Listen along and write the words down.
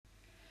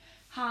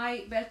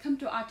Hi, welcome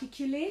to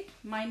Articulate.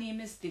 My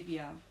name is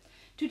Divya.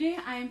 Today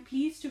I am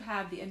pleased to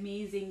have the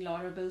amazing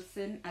Laura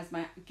Bilson as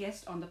my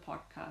guest on the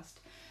podcast.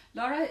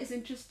 Laura is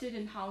interested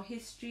in how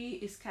history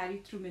is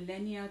carried through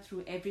millennia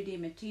through everyday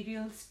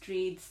materials,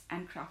 trades,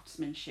 and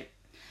craftsmanship.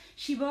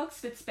 She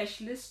works with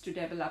specialists to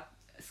develop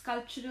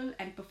sculptural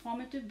and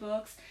performative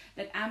works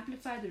that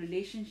amplify the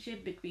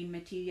relationship between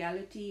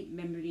materiality,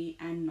 memory,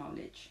 and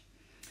knowledge.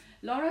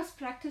 Laura's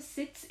practice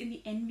sits in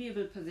the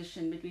enviable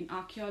position between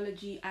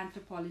archaeology,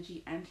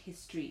 anthropology, and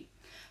history.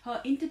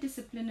 Her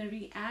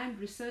interdisciplinary and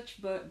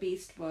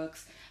research-based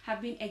works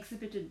have been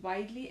exhibited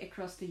widely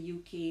across the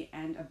UK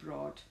and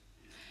abroad.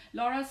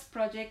 Laura's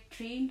project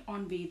Trained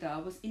on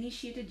Veda was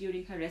initiated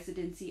during her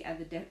residency at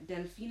the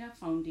Delphina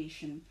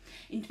Foundation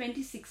in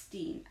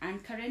 2016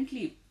 and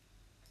currently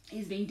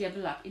is being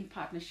developed in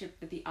partnership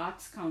with the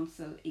Arts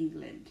Council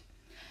England.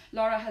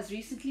 Laura has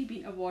recently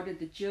been awarded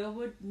the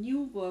Jerwood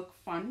New Work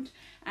Fund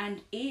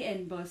and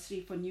AN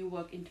Bursary for New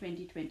Work in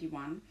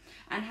 2021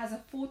 and has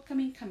a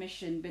forthcoming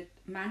commission with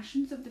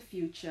Mansions of the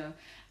Future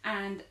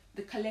and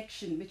the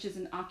Collection, which is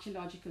an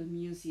archaeological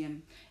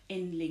museum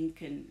in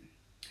Lincoln.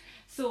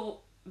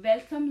 So,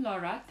 welcome,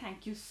 Laura.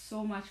 Thank you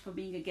so much for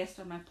being a guest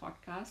on my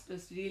podcast. It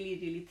was really,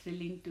 really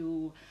thrilling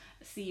to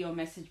see your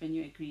message when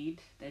you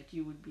agreed that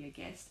you would be a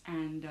guest,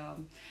 and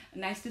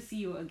nice to see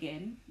you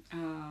again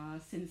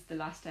since the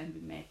last time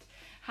we met.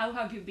 How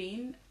have you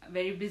been?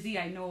 Very busy,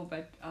 I know,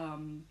 but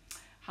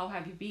how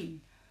have you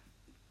been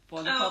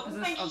for the purposes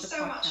of the podcast? Thank you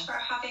so much for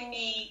having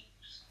me,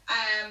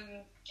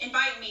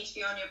 inviting me to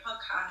be on your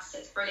podcast.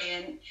 It's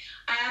brilliant.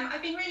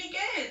 I've been really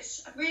good,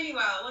 really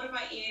well. What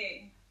about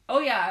you?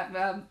 Oh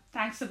yeah,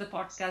 thanks to the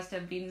podcast,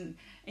 I've been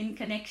in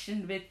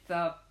connection with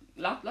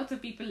lots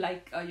of people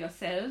like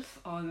yourself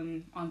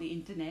on the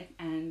internet,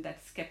 and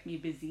that's kept me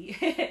busy.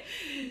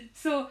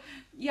 So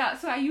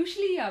I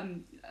usually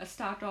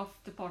start off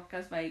the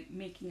podcast by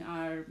making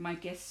my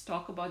guests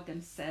talk about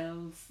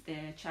themselves,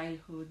 their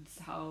childhoods,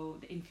 how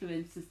the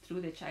influences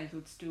through their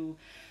childhoods to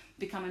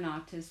become an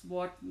artist.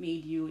 What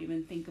made you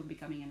even think of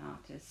becoming an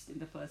artist in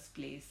the first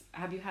place?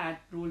 Have you had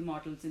role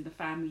models in the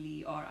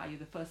family, or are you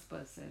the first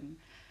person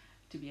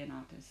to be an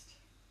artist?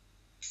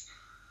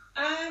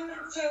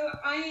 So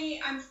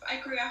I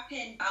grew up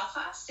in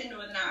Belfast in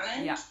Northern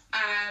Ireland. Yeah.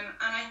 And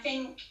I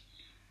think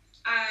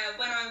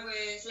when I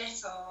was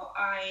little,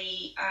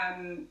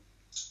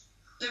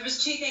 there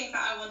was two things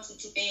that I wanted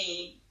to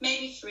be,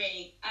 maybe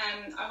three.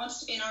 I wanted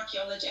to be an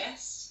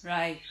archaeologist.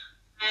 Right.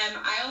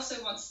 I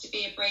also wanted to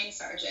be a brain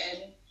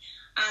surgeon,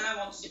 and I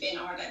wanted to be an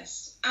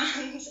artist.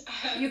 And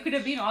you could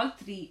have been all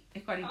three,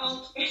 according to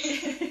all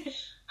three.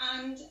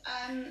 And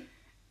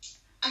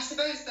I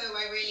suppose, though,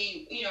 I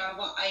really,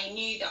 I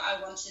knew that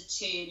I wanted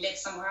to live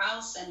somewhere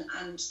else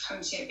and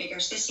come to a bigger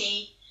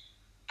city.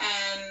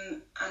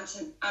 And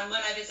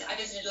when I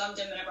visited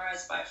London whenever I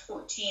was about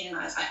 14, and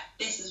I was like,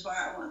 this is where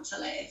I want to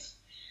live.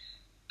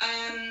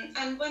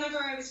 And whenever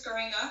I was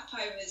growing up,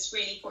 I was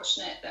really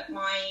fortunate that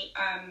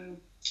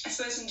I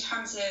suppose in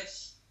terms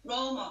of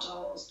role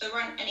models, there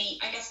weren't any.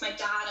 I guess my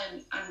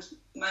dad and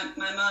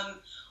my mum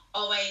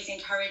always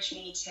encouraged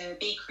me to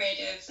be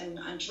creative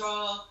and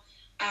draw.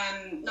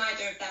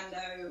 Neither of them,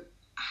 though,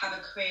 have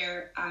a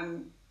career,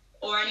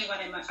 or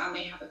anyone in my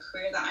family have a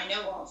career that I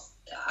know of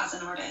as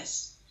an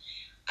artist.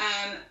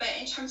 But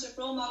in terms of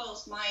role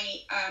models,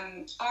 my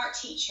art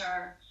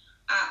teacher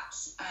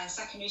at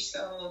secondary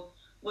school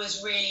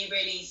was really,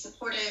 really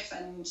supportive,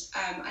 and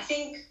I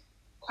think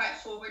quite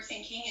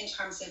forward-thinking in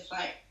terms of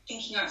like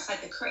thinking outside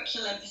the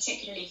curriculum,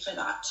 particularly for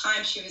that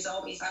time. She was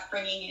always like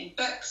bringing in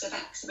books of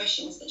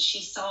exhibitions that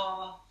she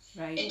saw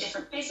in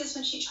different places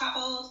when she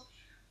travelled.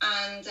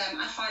 And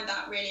I find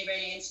that really,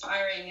 really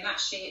inspiring. And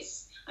actually,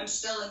 I'm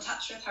still in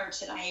touch with her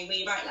today.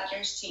 We write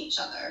letters to each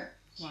other.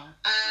 Wow.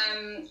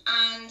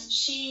 And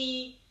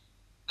she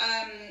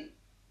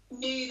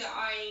knew that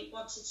I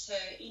wanted to,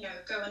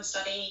 go and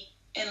study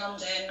in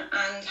London,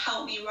 and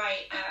helped me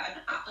write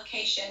an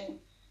application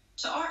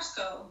to art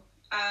school.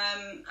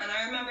 And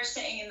I remember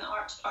sitting in the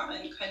art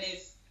department kind of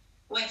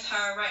with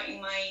her,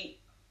 writing my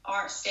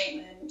art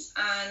statement,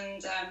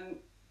 and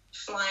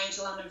flying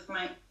to London for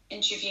my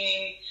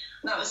interview.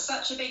 And that was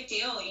such a big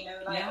deal,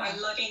 I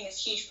lugging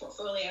this huge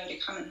portfolio to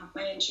come and have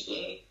my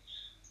interview.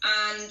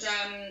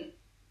 And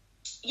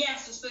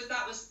yes, I suppose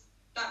that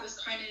was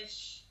kind of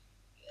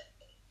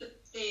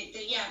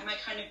my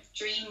kind of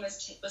dream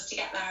was to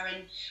get there.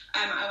 And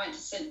I went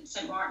to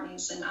St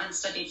Martin's and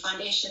studied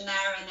foundation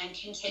there, and then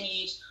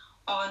continued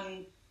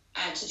on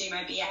to do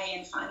my BA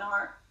in fine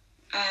art.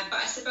 But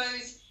I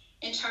suppose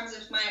in terms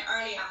of my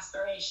early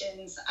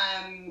aspirations,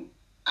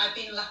 I've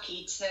been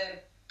lucky to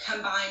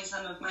combine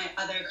some of my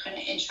other kind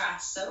of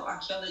interests, so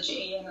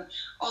archaeology, and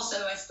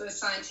also I suppose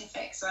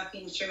scientific. So I've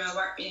been through my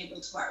work being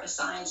able to work with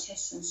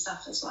scientists and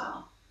stuff as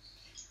well.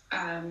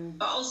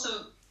 But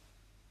also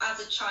as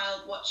a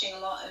child watching a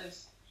lot of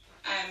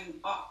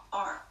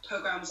art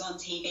programs on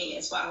TV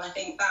as well. I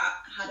think that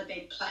had a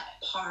big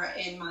part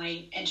in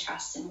my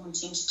interest in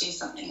wanting to do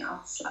something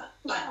else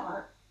like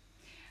art.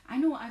 I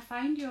know I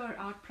find your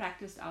art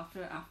practice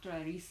after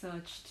I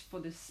researched for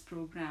this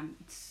program,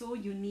 it's so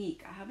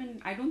unique.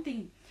 I don't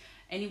think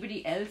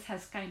anybody else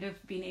has kind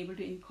of been able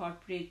to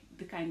incorporate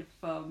the kind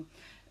of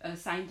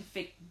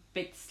scientific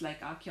bits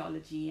like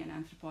archaeology and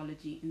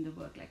anthropology in the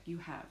work like you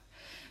have.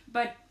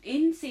 But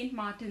in St.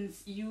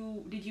 Martin's,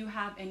 did you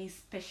have any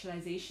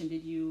specialization?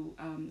 Did you,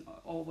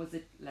 or was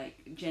it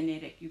like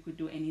generic? You could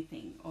do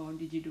anything, or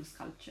did you do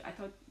sculpture? I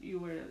thought you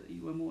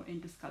were more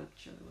into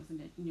sculpture,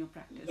 wasn't it, in your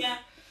practice? Yeah.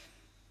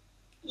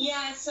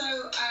 Yeah. So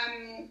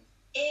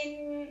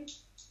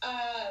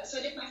so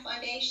I did my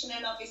foundation,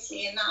 and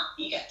obviously in that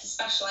you get to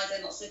specialize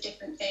in lots of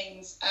different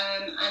things.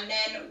 And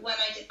then when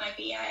I did my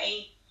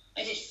BA,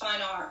 I did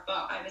fine art,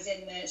 but I was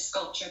in the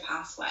sculpture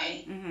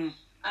pathway. Mm-hmm.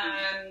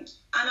 And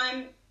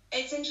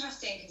it's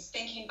interesting because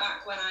thinking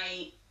back when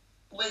I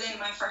was in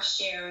my first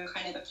year and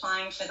kind of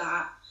applying for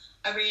that,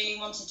 I really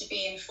wanted to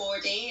be in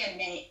 4D and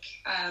make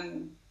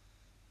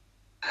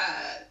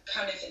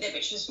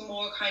which was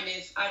more kind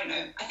of, I don't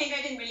know, I think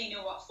I didn't really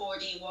know what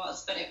 4D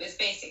was, but it was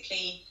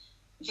basically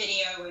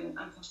video and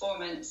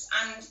performance.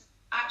 And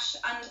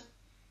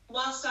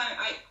whilst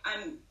I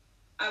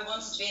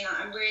wanted to be in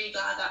that, I'm really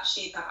glad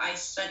actually that I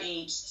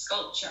studied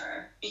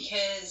sculpture,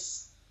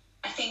 because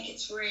I think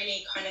it's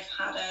really kind of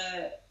had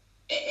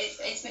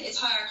it's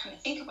how I kind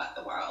of think about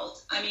the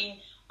world. I mean,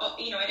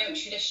 you know, I don't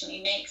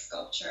traditionally make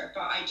sculpture,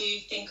 but I do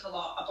think a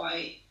lot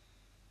about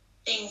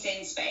things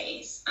in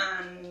space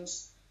and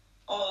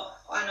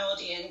an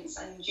audience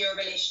and your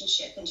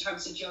relationship in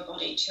terms of your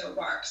body to a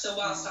work. So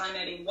whilst I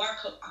maybe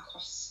work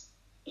across,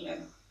 you know,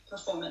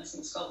 performance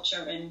and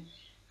sculpture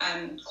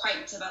and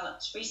quite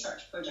developed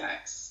research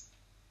projects,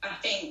 I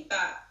think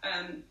that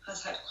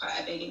has had quite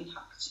a big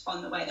impact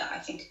on the way that I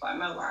think about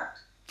my work.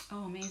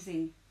 Oh,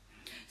 amazing.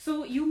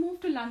 So you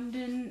moved to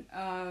London,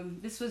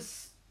 this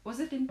was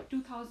it in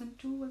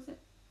 2002, was it?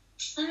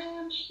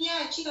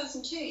 Yeah,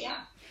 2002,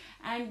 yeah.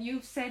 And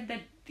you've said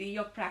that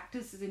your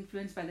practice is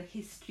influenced by the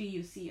history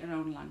you see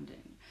around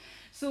London.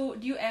 So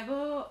do you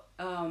ever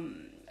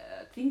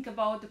think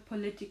about the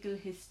political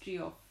history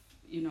of,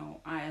 you know,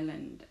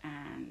 Ireland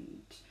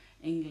and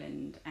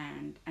England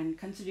and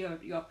consider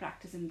your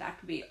practice in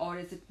that way, or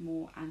is it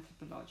more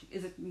anthropological?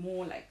 Is it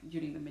more like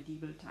during the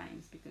medieval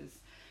times? Because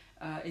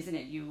isn't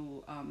it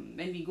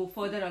when we go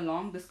further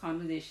along this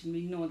conversation,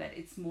 we know that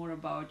it's more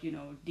about, you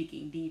know,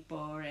 digging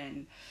deeper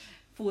and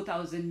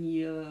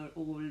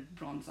 4,000-year-old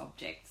bronze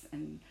objects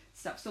and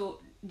stuff.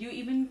 So do you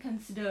even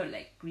consider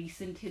like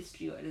recent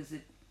history, or is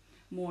it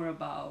more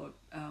about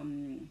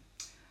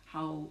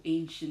how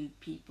ancient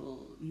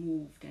people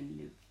moved and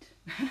lived?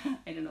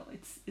 I don't know.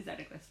 Is that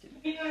a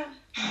question? Yeah,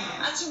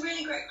 that's a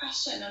really great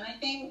question, and I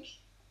think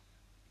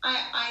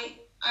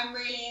I'm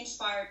really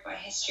inspired by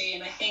history,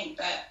 and I think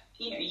that,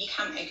 you know, you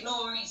can't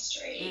ignore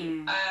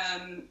history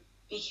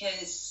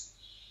because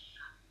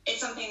it's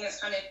something that's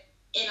kind of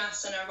in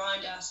us and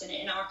around us, and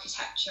in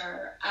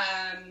architecture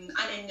and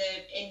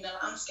in the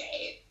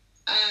landscape.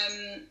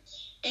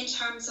 In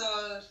terms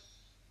of,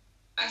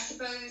 I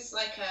suppose,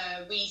 like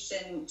a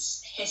recent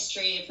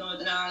history of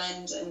Northern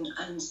Ireland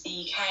and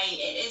the UK,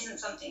 it isn't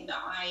something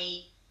that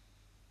I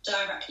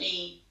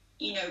directly,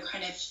 you know,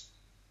 kind of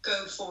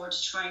go for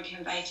to try and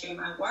convey through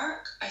my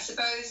work. I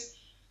suppose,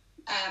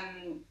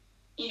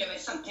 you know,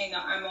 it's something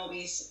that I'm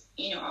always,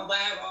 you know,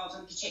 aware of,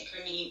 and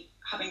particularly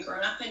having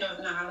grown up in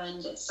Northern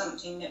Ireland, it's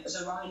something that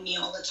was around me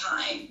all the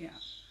time. Yeah.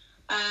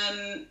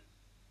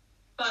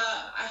 But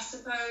I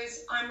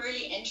suppose I'm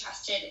really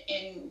interested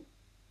in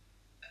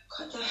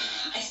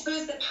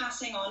the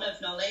passing on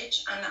of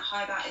knowledge, and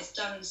how that is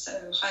done,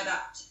 so how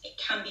that it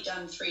can be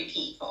done through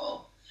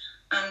people,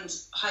 and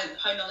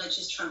how knowledge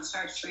is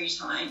transferred through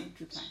time.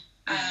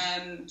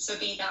 So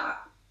be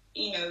that,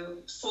 you know,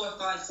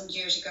 4,000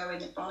 years ago in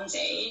the Bronze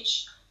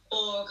Age,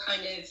 or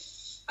kind of,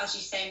 as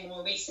you say,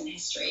 more recent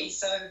history.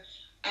 So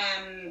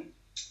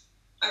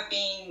I've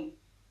been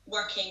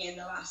working in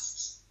the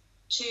last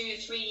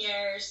 2-3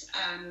 years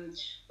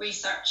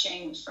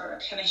researching for a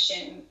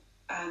commission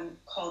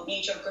called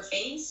New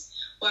Geographies,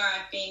 where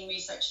I've been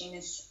researching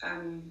this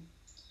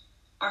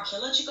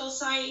archaeological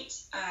site,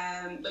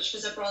 which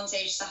was a Bronze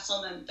Age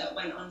settlement that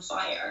went on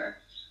fire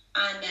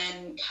and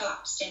then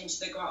collapsed into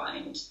the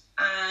ground.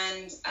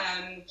 And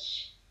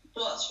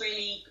what's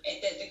really,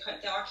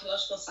 the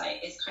archaeological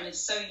site is kind of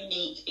so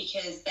unique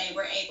because they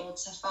were able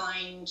to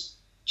find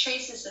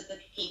traces of the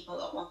people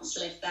that once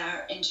lived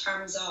there in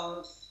terms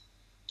of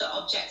the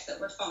objects that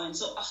were found.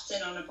 So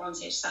often on a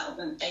Bronze Age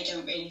settlement, they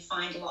don't really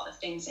find a lot of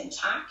things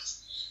intact.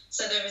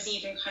 So there was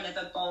even kind of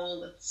a bowl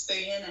with a spoon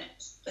in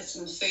it, with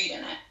some food in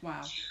it.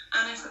 Wow.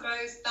 And I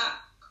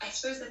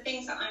suppose the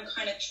things that I'm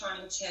kind of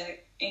trying to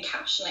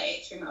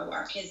encapsulate through my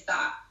work is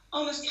that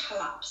almost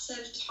collapse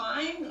of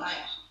time, like,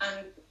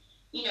 and,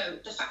 you know,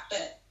 the fact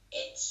that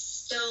it's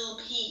still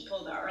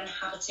people that are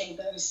inhabiting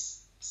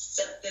those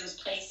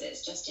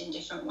places, just in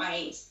different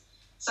ways.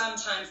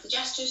 Sometimes the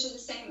gestures are the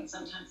same, and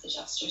sometimes the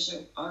gestures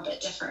are a bit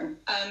different.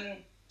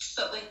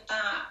 But with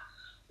that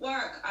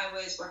work, I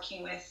was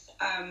working with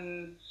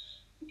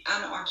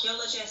an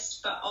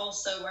archaeologist, but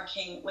also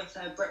working with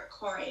a brick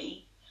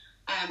quarry,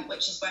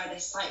 which is where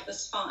this site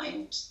was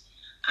found.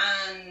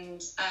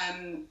 And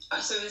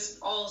so it was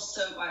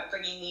also about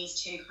bringing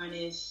these two kind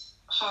of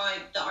how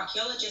the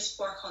archaeologists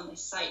work on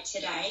this site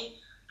today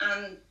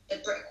and the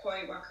brick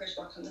quarry workers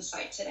work on the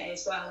site today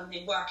as well, and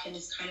they work in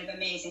this kind of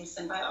amazing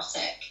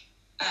symbiotic,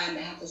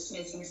 they have this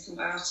amazing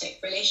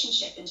symbiotic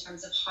relationship in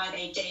terms of how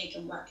they dig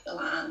and work the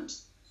land.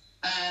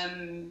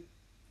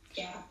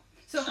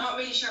 So I'm not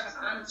really sure if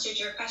I've answered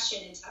your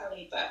question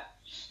entirely, but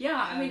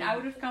I mean, I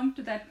would have come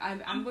to that.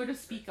 I'm going to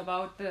speak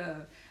about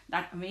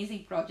that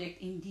amazing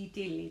project in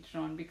detail later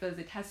on, because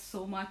it has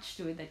so much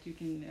to it that you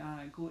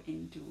can go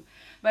into.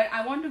 But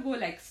I want to go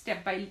like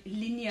step by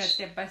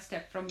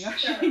step from your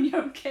in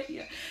your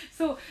career.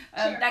 So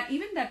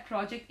that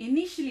project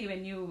initially,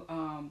 when you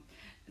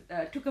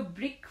took a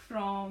brick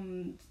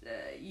from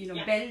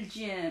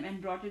Belgium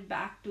and brought it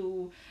back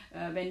to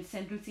when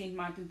Central St.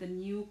 Martin, the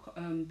new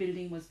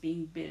building was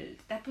being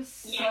built. That was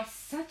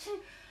such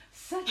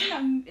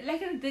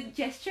the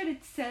gesture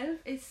itself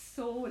is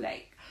so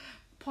like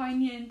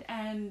poignant,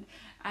 and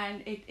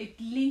it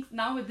links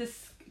now with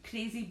this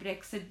crazy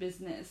Brexit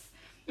business.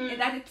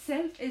 That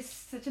itself is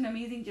such an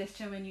amazing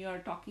gesture when you are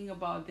talking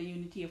about the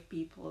unity of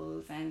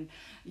peoples and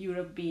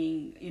Europe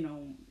being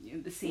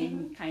the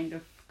same kind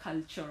of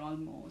culture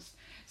almost.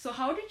 So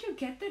how did you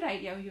get that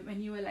idea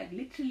when you were like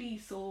literally,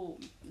 so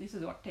this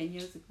was what, 10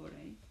 years ago,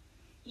 right?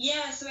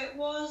 Yeah, so it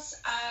was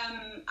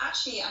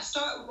actually, I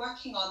started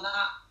working on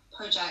that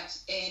project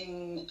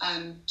in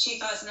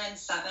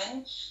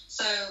 2007.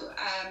 So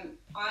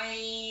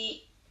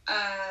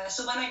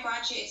when I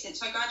graduated,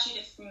 I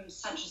graduated from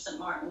Central St.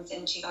 Martin's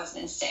in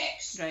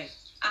 2006. Right.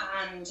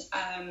 And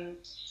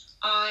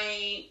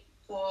I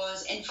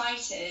was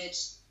invited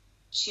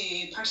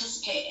to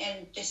participate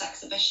in this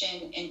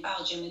exhibition in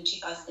Belgium in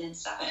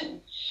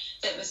 2007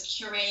 that was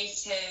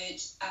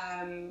curated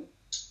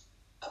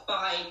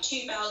by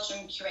two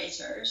Belgian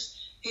curators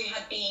who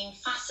had been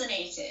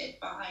fascinated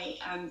by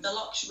the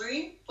Locked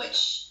Room,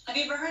 which, have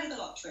you ever heard of the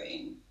Locked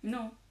Room?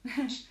 No.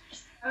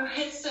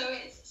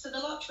 So the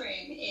Locked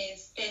Room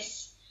is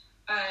this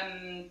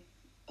kind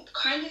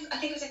of, I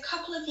think it was a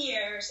couple of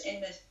years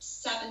in the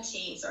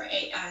 70s or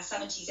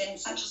 70s in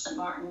Central St.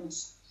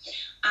 Martin's,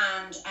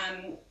 and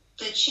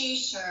the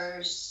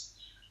tutors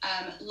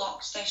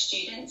locked their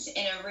students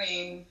in a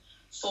room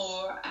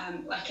for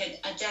like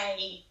a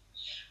day,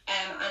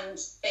 and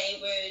they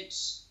would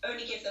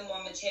only give them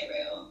one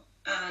material,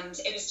 and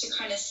it was to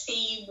kind of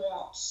see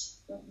what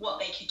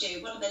they could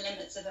do, what are the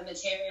limits of the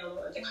material,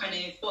 or the kind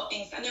of what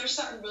things, and there were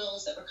certain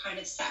rules that were kind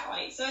of set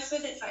out. So I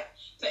suppose it's like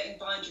putting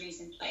boundaries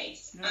in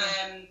place.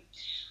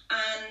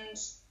 And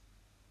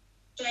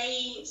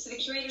the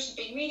curators had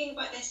been reading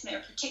about this, and they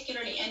were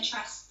particularly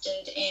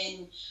interested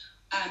in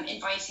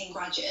inviting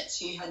graduates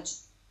who had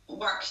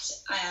worked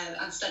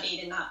and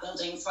studied in that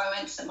building. So I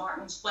went to St.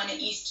 Martin's when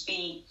it used to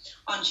be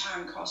on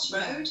Charing Cross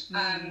Road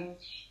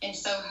in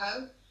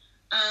Soho.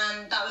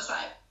 And that was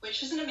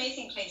which was an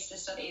amazing place to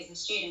study as a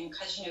student,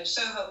 because,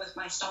 Soho was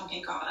my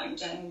stomping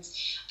ground, and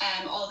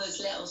all those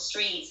little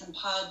streets and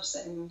pubs,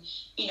 and,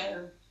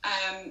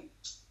 I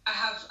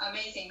have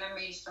amazing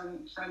memories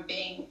from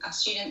being a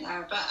student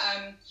there. But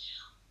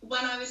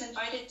when I was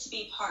invited to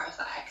be part of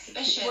that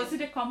exhibition... Was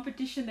it a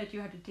competition that you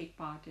had to take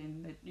part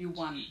in, that you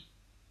won?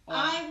 Or...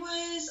 I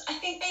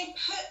think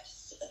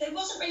there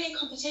wasn't really a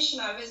competition.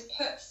 I was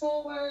put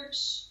forward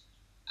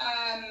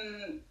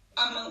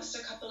amongst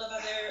a couple of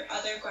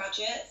other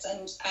graduates,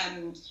 and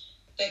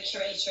the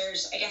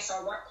curators, I guess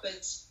our work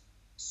was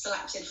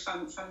selected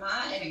from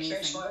that in a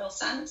curatorial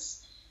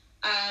sense.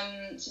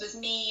 So it was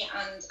me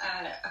and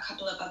a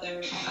couple of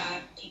other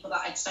people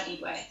that I'd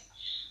studied with.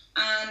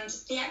 And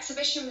the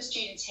exhibition was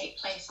due to take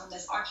place on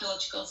this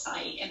archaeological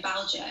site in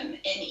Belgium,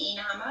 in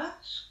Ename,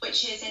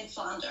 which is in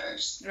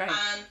Flanders. Right.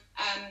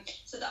 And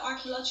so the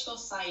archaeological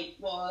site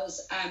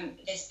was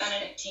this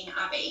Benedictine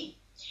abbey,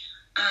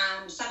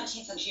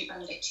 17th century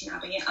Benedictine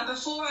abbey. And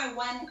before I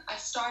went, I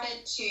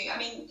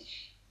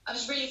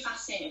was really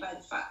fascinated by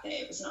the fact that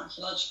it was an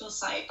archaeological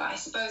site, but I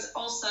suppose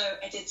also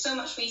I did so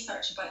much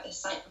research about this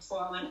site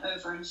before I went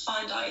over, and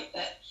found out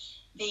that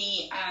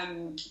the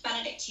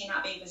Benedictine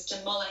abbey was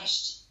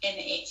demolished in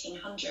the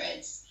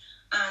 1800s,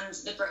 and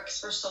the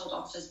bricks were sold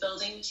off as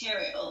building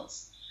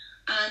materials.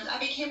 And I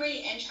became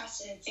really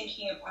interested in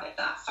thinking about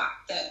that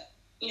fact that,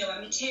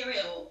 a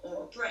material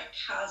or a brick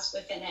has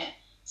within it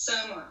so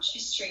much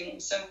history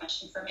and so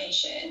much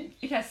information.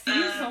 It has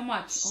seen so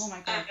much. Oh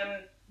my God.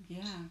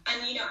 Yeah.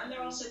 And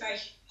they're also very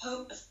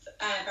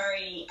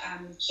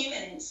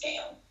human in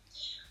scale.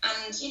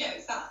 And,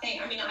 it's that thing.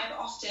 I've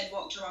often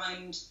walked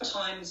around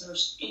towns or,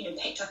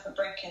 picked up a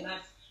brick, and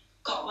I've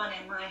got one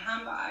in my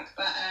handbag.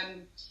 But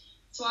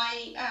so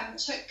I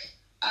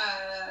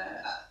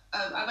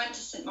I went to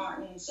St.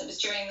 Martin's. It was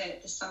during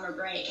the summer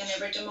break, and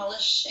they were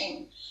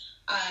demolishing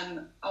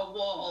a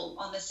wall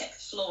on the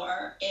 6th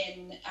floor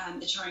in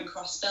the Charing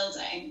Cross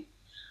building.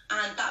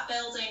 And that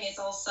building is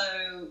also,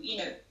 you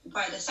know,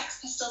 where the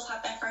Sex Pistols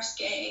had their first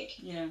gig.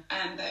 Yeah.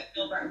 But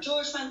Gilbert and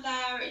George went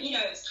there. You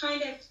know, it's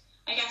kind of,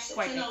 I guess it's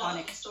quite in iconic. A lot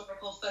of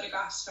historical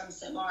photographs from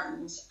St.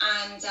 Martin's.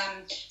 And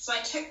so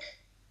I took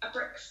a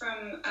brick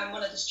from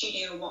one of the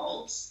studio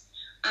walls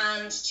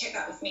and took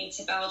that with me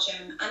to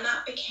Belgium. And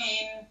that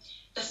became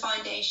the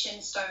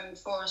foundation stone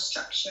for a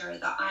structure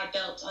that I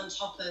built on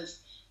top of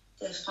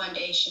the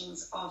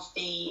foundations of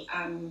the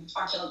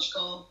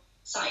archaeological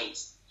site.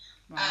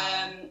 Wow.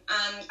 And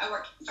I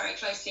worked very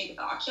closely with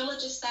the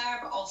archaeologists there,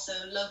 but also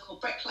local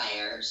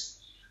bricklayers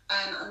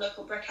and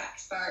local brick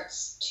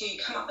experts to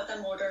come up with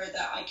a mortar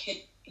that I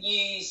could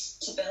use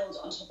to build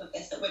on top of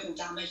this that wouldn't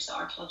damage the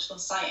archaeological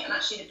site. And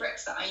actually the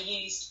bricks that I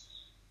used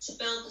to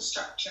build the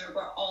structure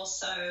were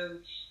also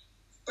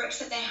bricks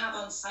that they have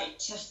on site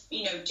to,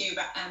 you know, do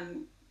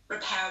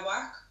repair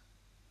work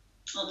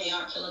on the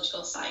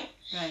archaeological site.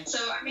 Right. So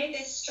I made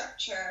this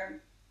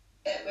structure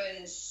that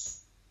was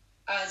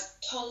as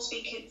tall as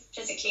we could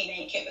physically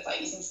make it without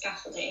using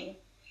scaffolding,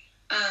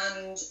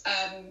 and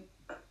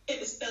it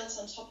was built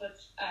on top of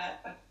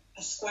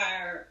a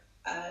square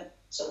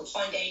sort of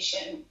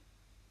foundation,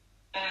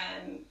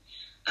 and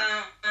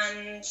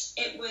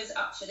it was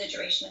up for the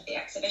duration of the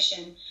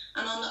exhibition.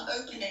 And on the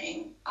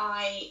opening,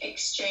 I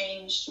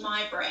exchanged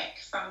my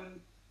brick from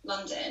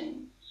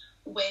London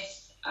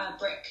with a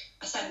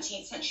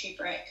 17th century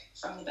brick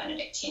from the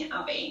Benedictine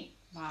Abbey.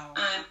 Wow.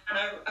 And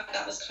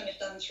that was kind of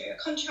done through a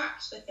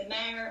contract with the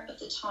mayor of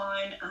the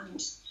town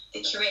and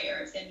the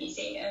curator of the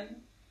museum.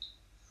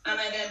 And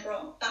I then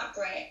brought that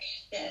brick,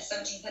 the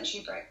 17th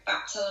century brick,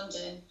 back to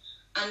London.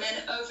 And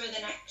then over the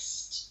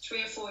next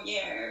 3 or 4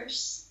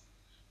 years,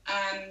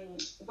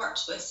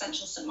 worked with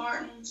Central St.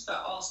 Martin's,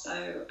 but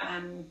also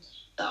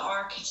the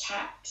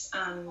architects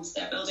and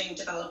their building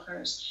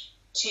developers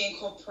to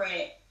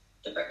incorporate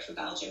the Brick for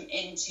Belgium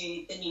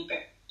into the new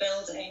brick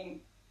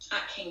building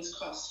at King's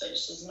Cross,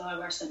 which is now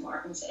where St.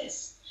 Martin's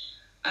is.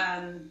 So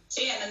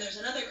yeah, and then there's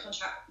another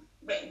contract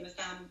written with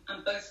them,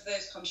 and both of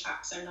those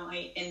contracts are now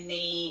in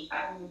the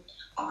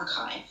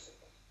archive.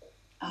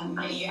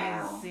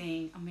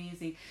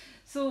 Amazing.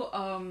 So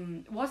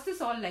was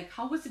this all like,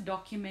 how was it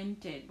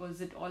documented?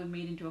 Was it all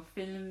made into a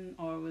film,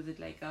 or was it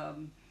like a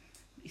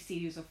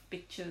series of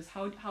pictures?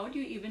 How do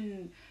you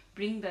even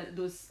bring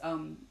those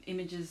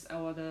images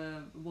or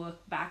the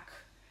work back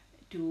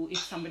to, if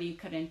somebody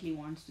currently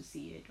wants to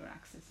see it or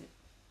access it?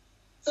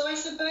 So I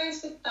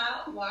suppose with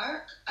that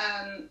work,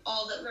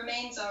 all that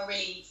remains are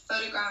really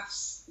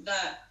photographs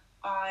that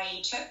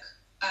I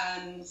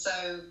took.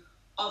 So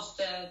of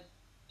the,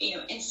 you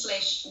know,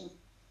 installation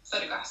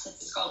photographs of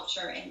the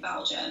sculpture in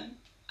Belgium.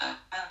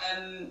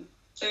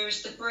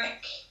 There's the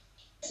brick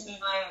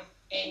now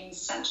in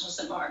Central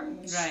St.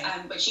 Martin's,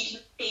 right. Which you can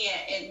see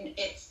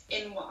it's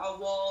in a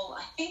wall.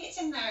 I think it's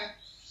in their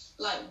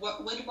like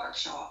wood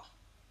workshop.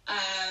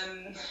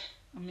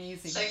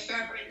 Amazing. So if you're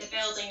ever in the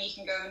building, you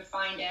can go and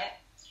find it.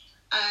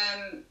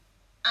 And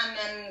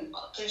then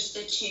there's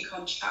the 2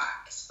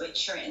 contracts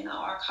which are in the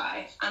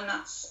archive, and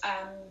that's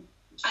and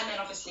then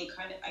obviously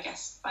kind of, I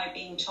guess, by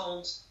being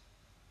told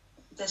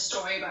the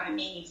story around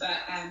me, but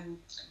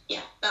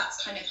yeah,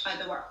 that's kind of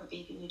how the work would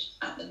be viewed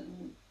at the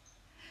moment.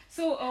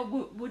 So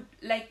would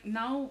like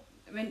now,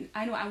 when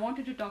I know I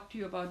wanted to talk to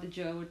you about the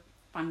Jerwood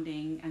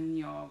funding and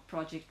your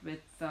project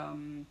with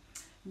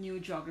New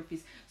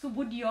Geographies. So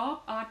would your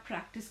art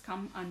practice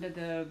come under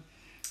the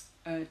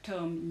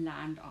term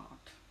land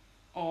art,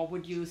 or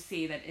would you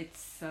say that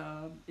it's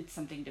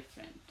something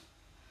different?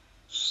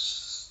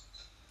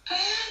 I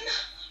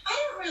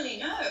don't really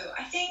know.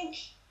 I think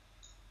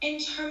in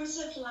terms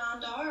of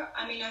land art,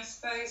 I mean, I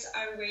suppose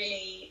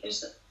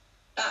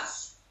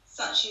that's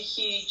such a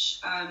huge,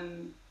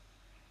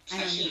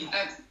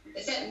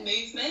 is it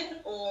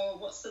movement, or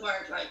what's the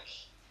word, like,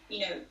 you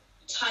know,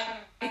 type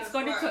it's of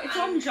work. Its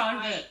own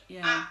genre.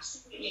 Yeah.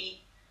 Absolutely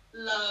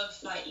love,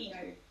 like, you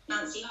know,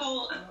 Nancy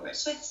Holt and Robert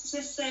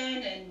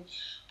Smithson, and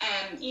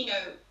you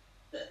know,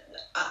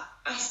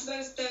 I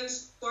suppose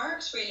those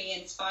works really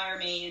inspire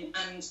me,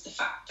 and the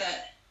fact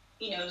that,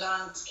 you know,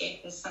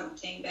 landscape is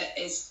something that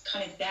is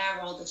kind of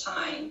there all the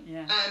time.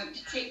 Yeah.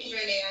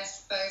 Particularly, I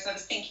suppose, I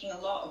was thinking a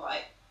lot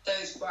about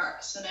those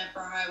works whenever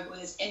I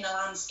was in the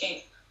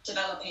landscape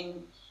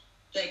developing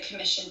the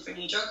commission for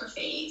New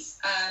Geographies.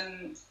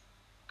 And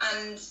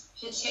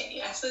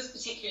I suppose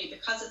particularly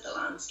because of the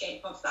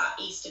landscape of that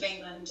east of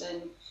England,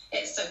 and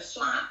it's so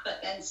flat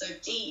but then so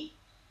deep.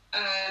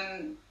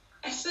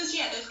 I suppose,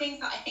 yeah, the things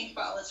that I think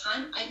about all the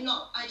time. I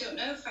don't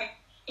know if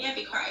it'd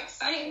be quite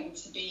exciting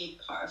to be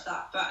part of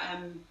that, but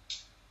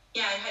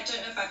yeah, I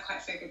don't know if I've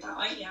quite figured that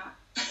out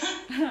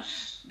yet.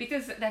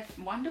 Because that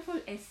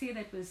wonderful essay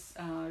that was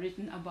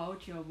written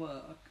about your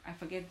work, I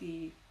forget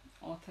the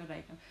author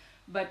right now,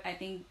 but I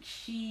think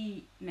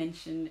she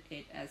mentioned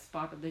it as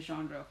part of the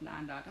genre of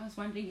land art. I was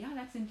wondering, yeah,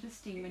 that's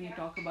interesting when you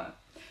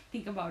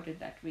think about it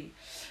that way.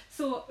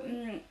 So,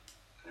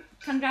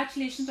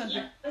 congratulations on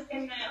that. It's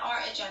in the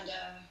art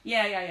agenda.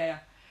 Yeah.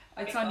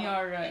 It's on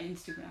your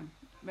Instagram.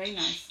 Very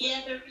nice.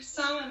 Yeah, there were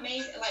some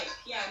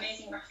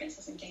amazing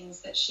references and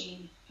things that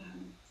she,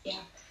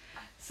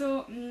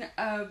 So,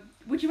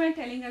 would you mind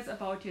telling us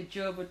about your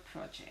Jerwood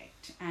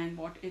project and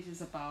what it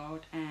is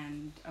about,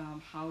 and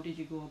how did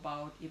you go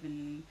about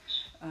even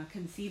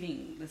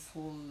conceiving this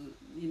whole,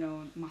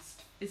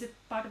 is it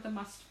part of the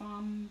Must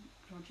Farm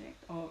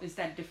project, or is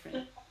that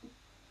different?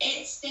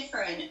 It's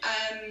different.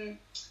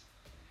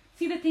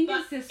 See, the thing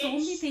is, there's so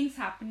many things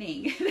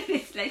happening that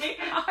it's like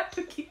hard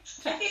to keep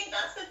track. I think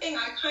that's the thing.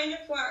 I kind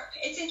of work.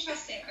 It's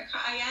interesting.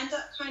 I end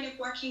up kind of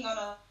working on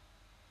a lot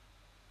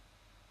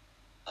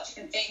of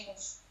different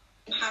things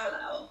in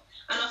parallel,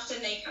 and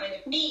often they kind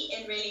of meet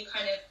in really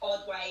kind of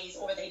odd ways,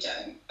 or they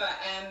don't. But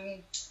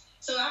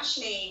so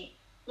actually,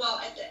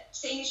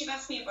 seeing as you've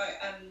asked me about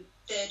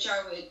the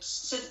Jerwood,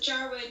 so the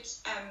Jerwood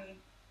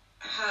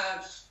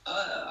have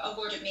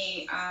awarded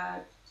me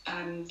a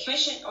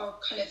commission, or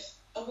kind of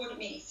awarded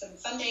me some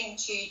funding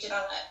to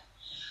develop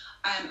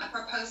a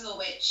proposal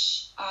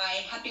which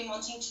I had been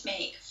wanting to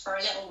make for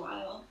a little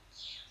while.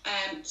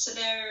 So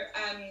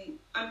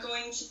I'm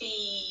going to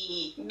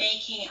be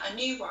making a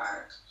new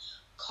work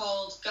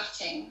called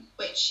Gutting,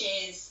 which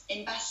is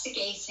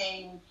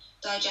investigating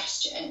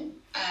digestion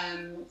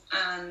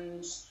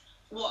and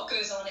what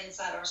goes on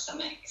inside our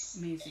stomachs.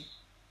 Amazing.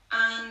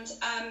 And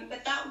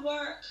but that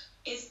work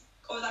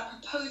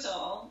that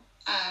proposal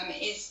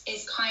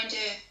is kind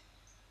of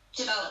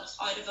developed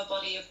out of a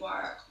body of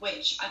work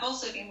which I've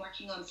also been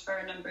working on for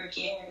a number of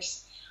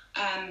years,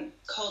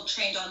 called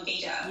Trained on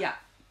Veda. Yeah.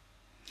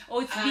 Oh,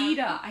 it's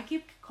Veda. I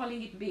keep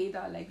calling it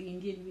Veda, like the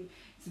Indian way.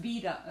 It's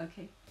Veda,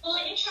 okay. Well,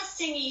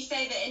 interesting you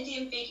say the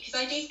Indian Veda, because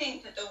I do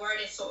think that the word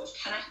is sort of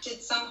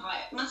connected somehow.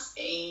 It must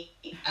be.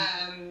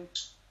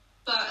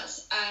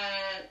 But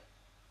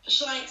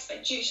shall I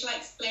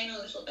explain a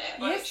little bit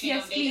about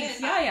Trained on Veda?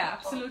 Please. Yeah,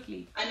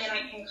 absolutely. And then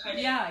I can kind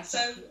of... Yeah,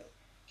 exactly.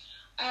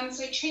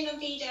 So Trained on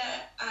Veda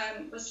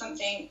was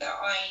something that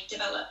I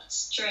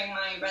developed during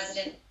my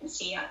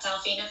residency at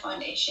Delphina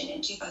Foundation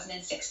in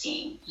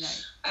 2016,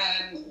 right.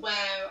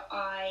 Where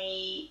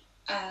I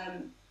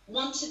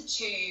wanted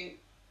to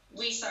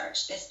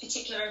research this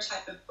particular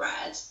type of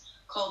bread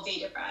called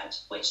Veda bread,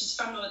 which is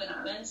from Northern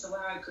Ireland, so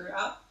where I grew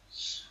up.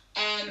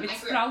 I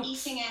grew up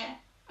eating it.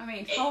 I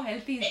mean, how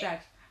healthy is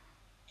that?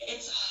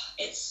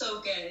 It's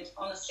so good,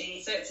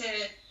 honestly. So it's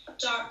a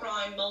dark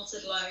brown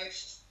malted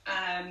loaf,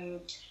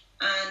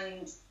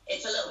 and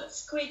it's a little bit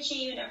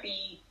squidgy whenever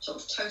you sort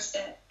of toast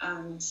it,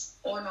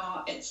 or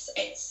not.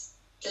 It's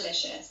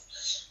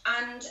delicious.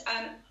 And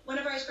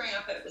whenever I was growing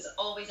up, it was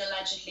always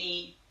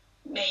allegedly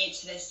made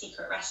to this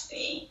secret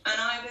recipe, and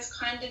I was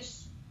quite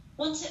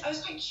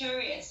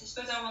curious. I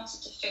suppose I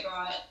wanted to figure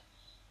out,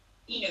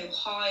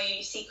 how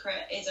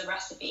secret is a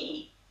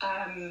recipe.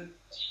 And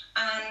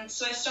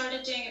so I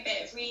started doing a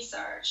bit of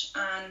research,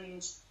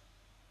 and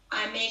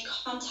I made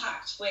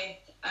contact with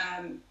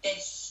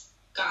this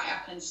guy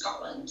up in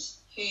Scotland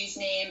whose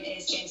name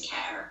is James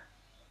Kerr,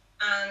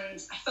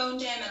 and I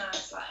phoned him and I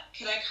was like,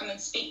 could I come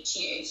and speak to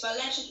you? So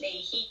allegedly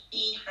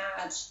he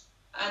had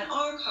an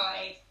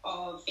archive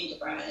of Veda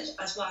bread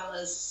as well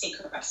as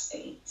secret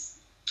recipes,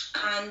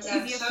 and so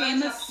I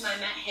went up and I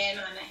met him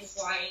and I met his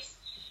wife,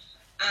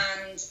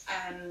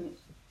 and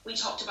we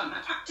talked about my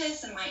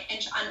practice and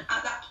and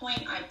at that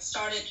point I'd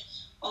started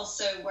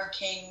also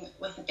working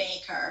with a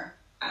baker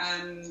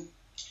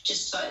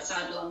just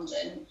outside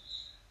London,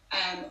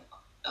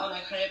 on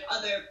a kind of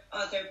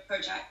other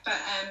project, but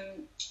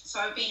so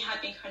had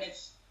been kind of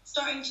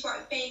starting to work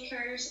with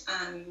bakers,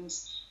 and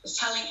was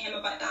telling him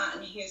about that,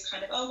 and he was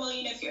kind of,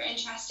 if you're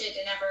interested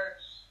in ever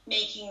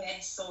making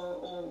this,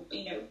 or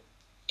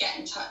get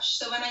in touch.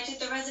 So when I did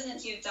the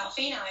residency with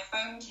Delphina, I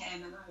phoned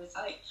him and I was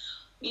like,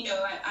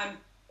 I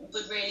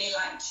would really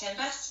like to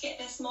investigate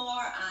this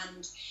more,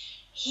 and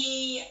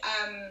he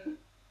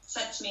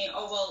said to me,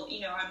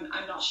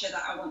 I'm not sure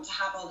that I want to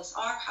have all this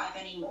archive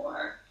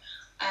anymore.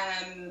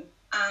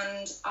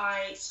 And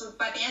so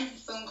by the end of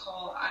the phone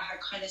call, I had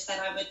kind of said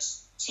I would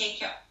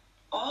take it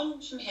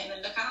on from him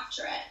and look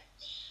after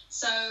it.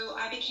 So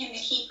I became the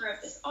keeper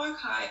of this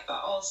archive,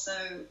 but also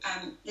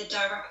the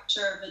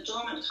director of a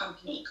dormant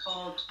company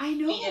called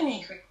Veda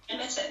Bakery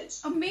Limited.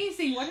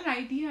 Amazing! What an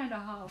idea and a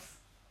half.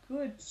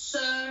 Good. So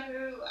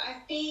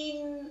I've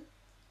been,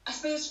 I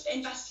suppose,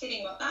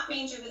 investigating what that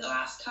means over the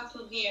last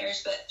couple of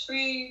years, but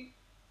through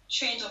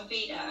Trained on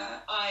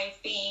Veda,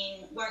 I've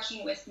been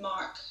working with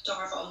Mark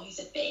Darvall, who's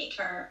a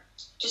baker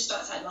just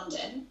outside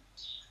London,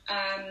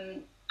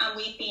 and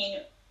we've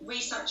been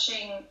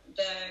researching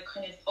the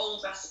kind of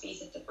old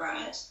recipes of the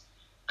bread,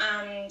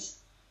 and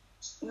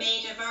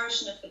made a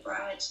version of the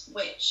bread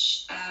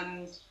which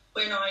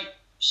we're now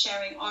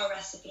sharing our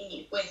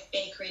recipe with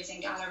bakeries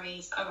and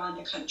galleries around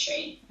the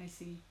country. I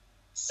see.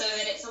 So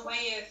that it's a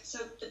way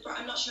of,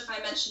 I'm not sure if I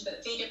mentioned,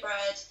 but Veda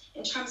bread,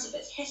 in terms of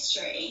its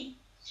history,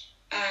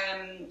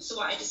 so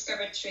what I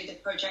discovered through the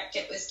project,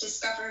 it was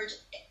discovered,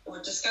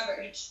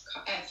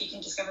 if you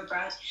can discover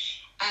bread,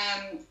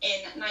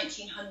 in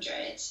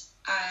 1900,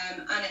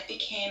 and it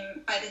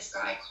became, by this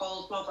guy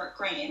called Robert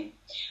Graham,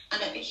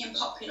 and it became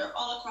popular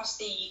all across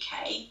the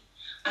UK,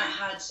 and it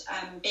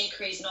had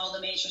bakeries in all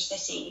the major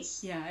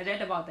cities. Yeah, I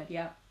read about that.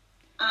 Yeah.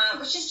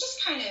 Which is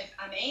just kind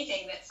of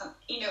amazing that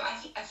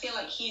I feel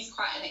like he's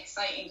quite an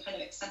exciting kind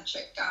of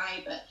eccentric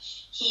guy, but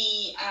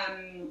he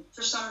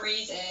for some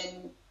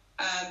reason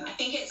I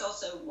think it's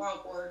also World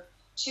War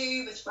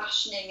II with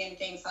rationing and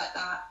things like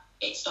that,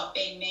 it stopped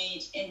being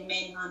made in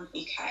mainland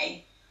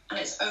UK and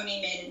it's only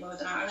made in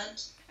Northern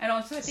Ireland. And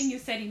also I think you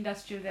said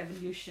Industrial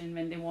Revolution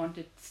when they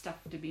wanted stuff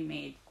to be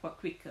made quite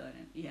quicker.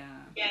 And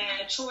yeah,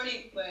 the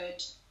trolley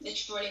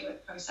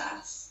wood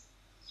process.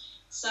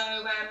 So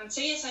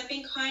yes, I've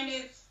been kind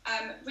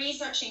of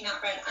researching that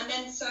bread, and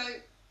then so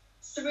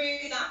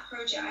through that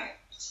project,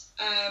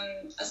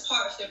 as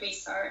part of the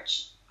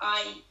research,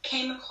 I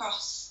came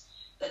across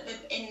that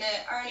in the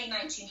early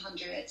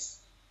 1900s,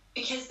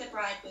 because the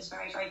bread was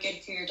very, very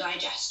good for your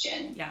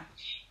digestion. Yeah.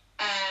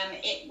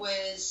 It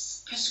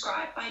was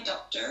prescribed by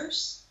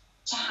doctors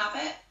to have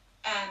it,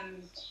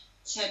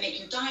 to make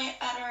your diet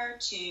better,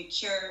 to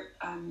cure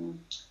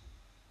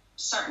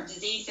certain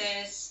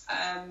diseases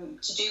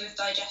to do with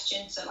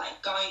digestion, so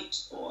like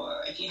gout,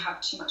 or if you have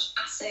too much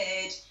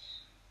acid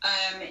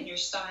in your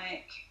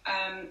stomach,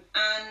 and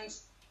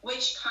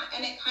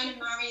it kind of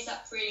marries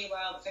up really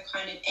well with a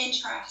kind of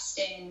interest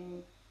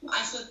in,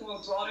 I suppose, more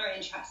broader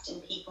interest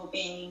in people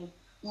being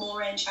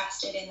more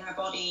interested in their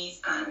bodies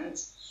and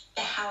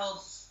the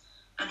health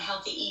and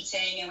healthy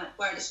eating and like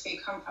where does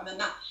food come from, and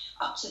that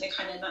up to the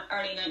kind of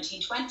early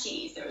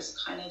 1920s there was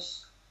a kind of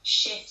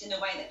shift in the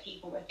way that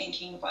people were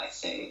thinking about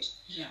food.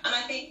 Yeah.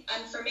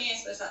 And for me, I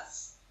suppose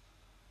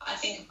I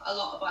think a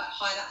lot about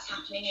how that's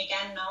happening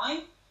again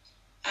now,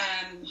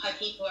 how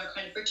people are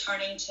kind of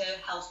returning to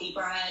healthy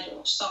bread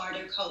or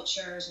sourdough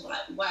cultures, or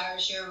like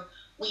where's your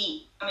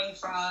wheat coming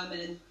from,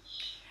 and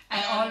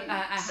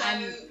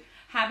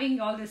having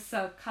all this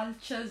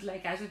cultures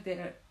like as if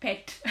they're a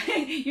pet.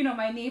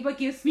 My neighbor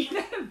gives me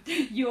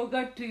the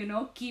yogurt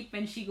to keep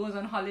when she goes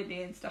on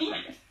holiday and stuff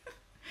like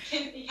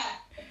that. Yeah.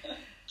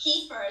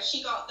 Kefir,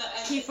 she got the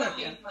Kefir,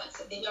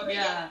 the yogurt.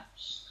 Yeah.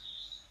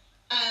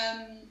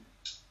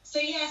 So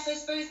I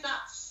suppose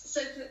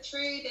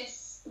through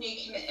this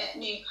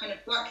new kind of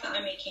work that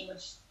I'm making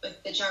with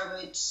the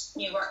Jerwood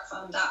New Work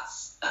Fund,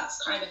 that's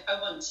kind of, I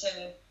want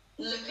to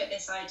look at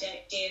this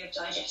idea of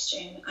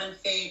digestion and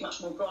food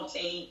much more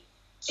broadly,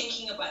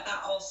 thinking about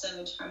that also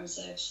in terms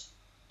of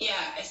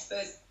I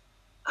suppose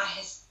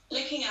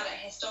looking at it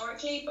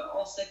historically, but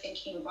also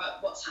thinking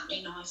about what's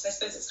happening now. So I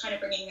suppose it's kind of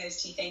bringing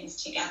those two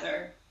things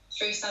together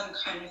through some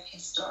kind of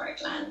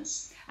historic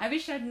lens. I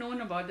wish I'd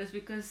known about this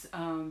because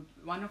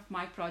one of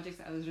my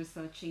projects, I was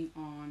researching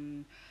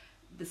on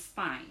the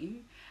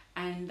spine,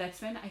 and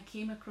that's when I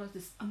came across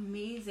this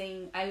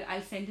amazing,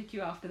 I'll send it to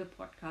you after the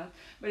podcast,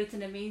 but it's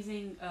an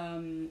amazing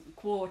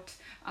quote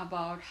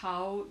about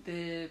how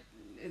the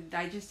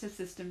digestive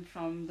system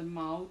from the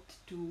mouth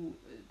to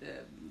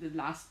the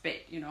last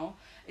bit,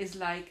 is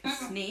like a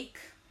snake,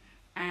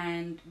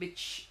 and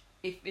which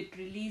if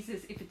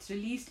it's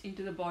released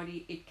into the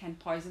body, it can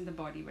poison the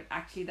body, but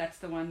actually that's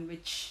the one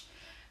which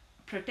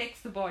protects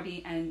the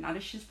body and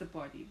nourishes the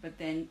body, but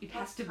then it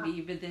has to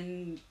be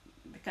within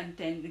the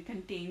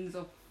contains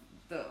of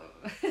the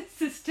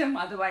system,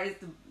 otherwise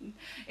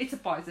it's a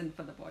poison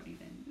for the body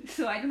then.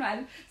 So I don't know,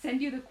 I'll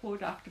send you the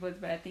quote afterwards,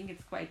 but I think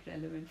it's quite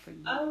relevant for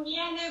you. Oh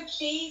yeah, no,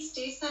 please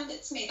do send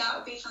it to me. That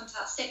would be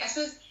fantastic. I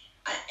suppose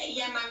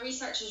my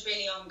research is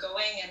really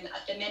ongoing, and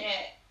at the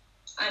minute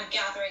I'm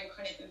gathering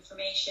kind of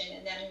information,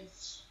 and then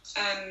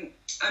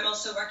I'm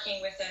also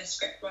working with a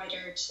script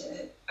writer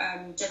to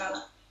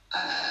develop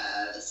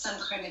some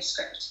kind of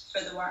script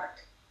for the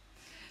work.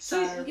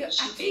 So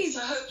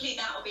hopefully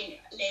that will be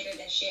later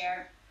this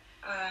year.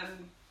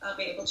 I'll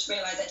be able to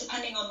realise it,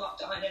 depending on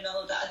lockdown and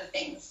all the other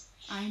things.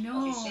 I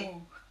know, obviously.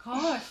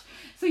 Gosh.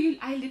 So you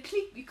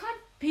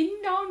can't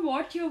pin down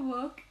what your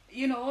work,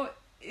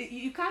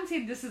 you can't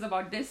say this is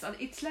about this.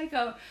 It's like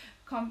a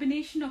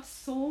combination of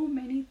so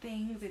many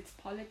things. It's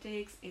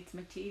politics, it's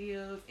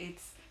materials,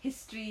 it's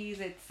histories,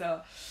 it's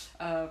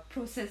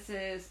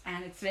processes,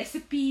 and it's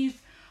recipes.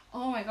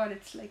 Oh my God,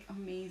 it's like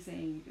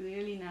amazing,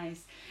 really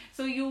nice.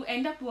 So you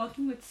end up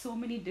working with so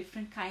many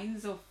different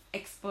kinds of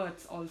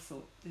experts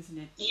also, isn't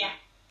it?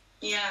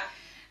 Yeah.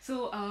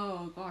 So,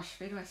 oh gosh,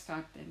 where do I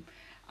start then?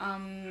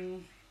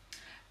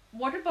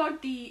 What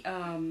about the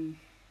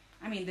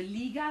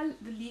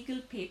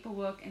legal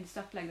paperwork and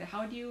stuff like that?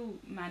 How do you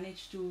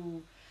manage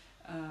to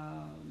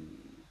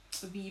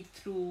weave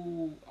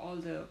through all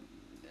the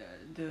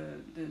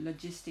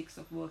logistics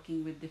of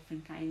working with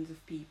different kinds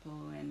of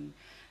people, and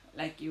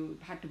like you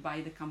had to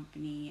buy the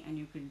company, and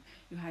you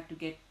had to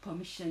get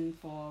permission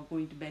for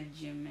going to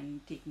Belgium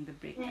and taking the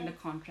brick and the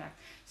contract.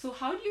 So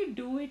how do you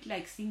do it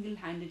like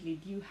single-handedly?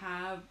 Do you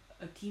have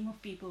a team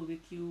of people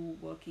with you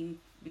working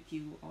with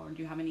you, or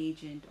do you have an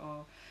agent,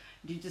 or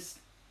do you just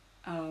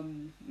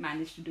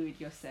manage to do it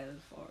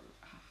yourself, or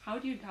how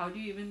do you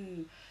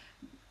even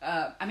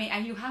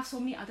and you have so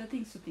many other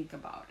things to think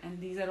about,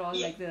 and these are all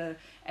like the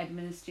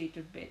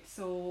administrative bits.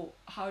 So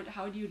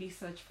how do you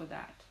research for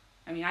that?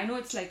 I mean, I know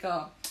it's like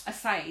a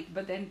side,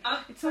 but then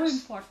it's so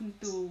important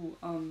to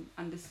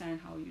understand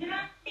how you do.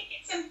 I think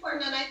it's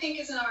important, and I think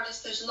as an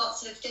artist there's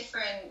lots of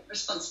different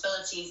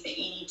responsibilities that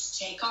you need to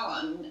take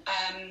on.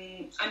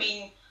 I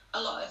mean,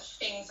 a lot of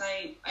things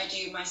I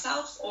do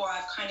myself, or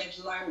I've kind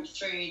of learned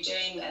through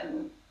doing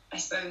them, I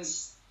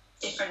suppose,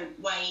 different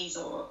ways,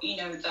 or, you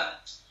know,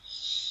 that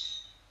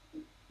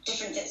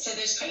different, so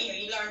there's, you know,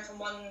 you learn from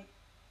one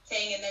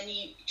thing and then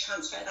you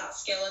transfer that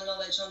skill and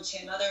knowledge onto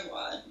another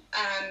one.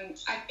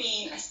 I've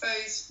been, I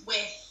suppose,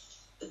 with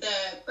the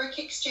Brick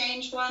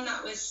Exchange one,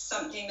 that was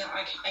something that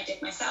I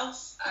did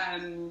myself. I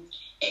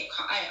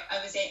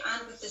was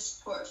and with the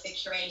support of the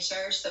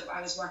curators that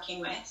I was working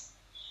with,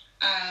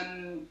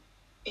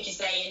 because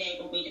they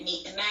enabled me to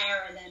meet the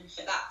mayor, and then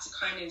for that to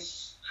kind of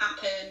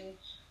happen,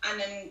 and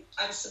then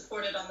I was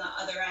supported on the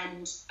other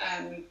end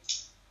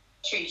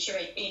through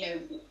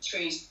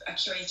a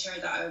curator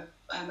that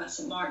at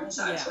St Martin's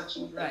that I was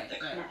working with, that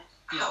kind of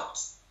helped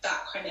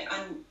that kind of,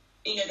 and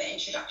you know, the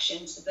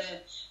introduction to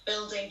the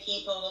building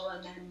people,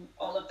 and then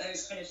all of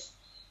those kind of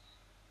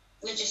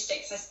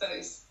logistics, I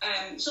suppose.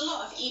 So a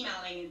lot of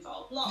emailing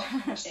involved, a lot of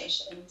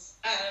conversations,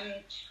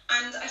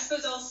 and I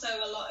suppose also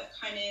a lot of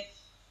kind of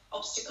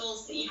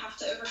obstacles that you have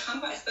to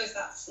overcome, but I suppose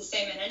that's the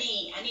same in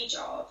any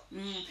job.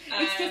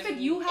 It's just that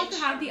you have to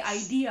have the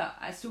idea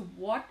as to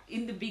what,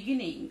 in the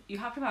beginning, you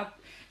have to have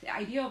the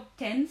idea of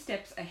 10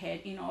 steps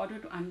ahead in order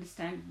to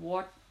understand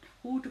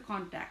who to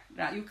contact.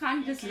 You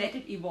can't just let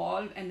it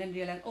evolve and then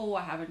realize, oh,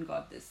 I haven't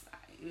got this.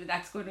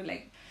 That's going to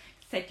like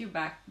set you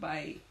back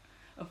by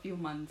a few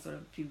months or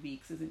a few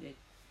weeks, isn't it?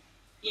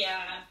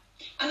 Yeah.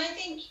 And I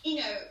think, you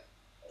know,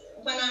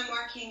 when I'm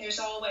working, there's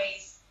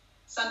always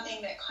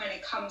something that kind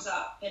of comes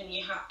up, and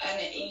you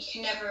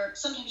can never,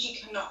 sometimes you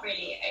cannot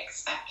really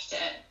expect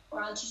it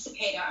or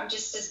anticipate it.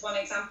 Just as one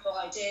example,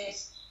 I did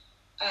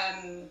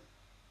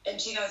in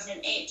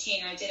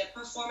 2018, I did a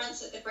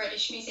performance at the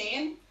British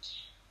Museum,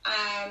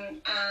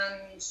 and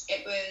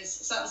that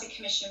was a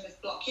commission with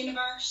Block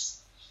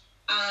Universe,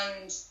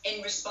 and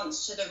in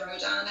response to the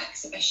Rodin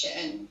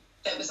exhibition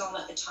that was on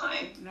at the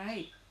time.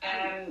 Right.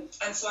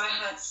 And so I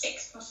had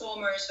 6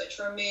 performers which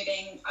were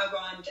moving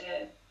around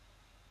the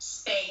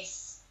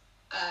space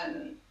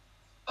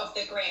of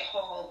the Great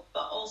Hall,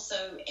 but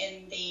also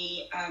in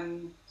the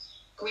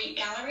Greek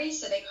Gallery,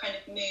 so they kind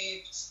of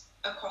moved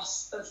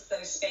across both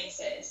those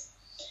spaces.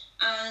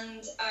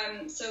 And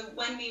so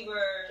when we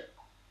were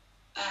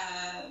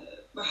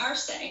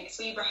rehearsing, because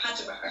we had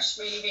to rehearse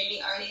really,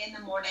 really early in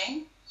the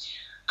morning,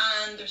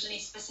 and there's only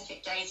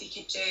specific days we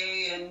could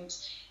do, and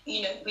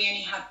you know, we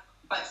only had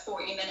about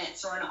 40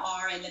 minutes or an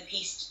hour in the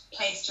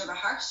place to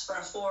rehearse for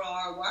a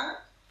 4-hour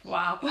work.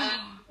 Wow.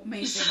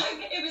 Amazing. So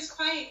it was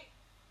quite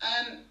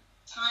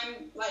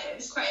it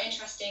was quite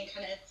interesting,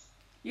 kind of.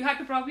 You had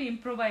to probably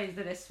improvise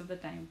the rest of the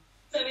time.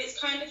 So it's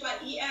kind of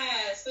like,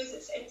 I suppose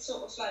it's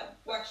sort of like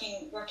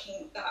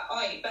working that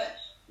out. But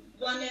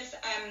one of,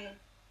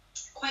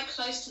 quite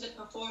close to the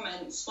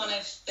performance, one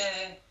of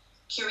the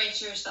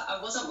curators that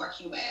I wasn't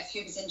working with,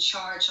 who was in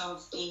charge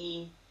of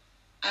the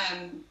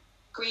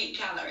Greek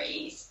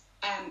galleries,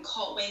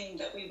 caught wind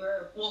that we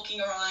were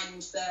walking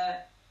around the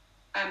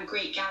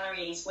Greek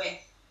galleries with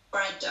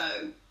bread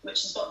dough,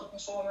 which is what the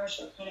performers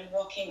were kind of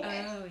walking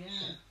with. Oh,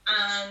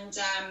 yeah. And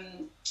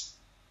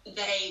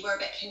they were a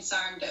bit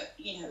concerned that,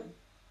 you know,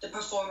 the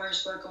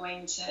performers were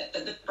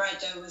that the bread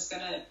dough was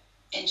going to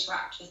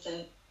interact with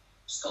the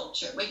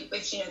sculpture,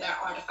 with you know, their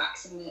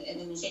artifacts in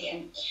the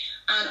museum.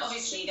 And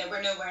obviously they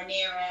were nowhere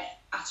near it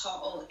at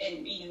all.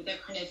 And, you know, they're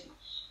kind of,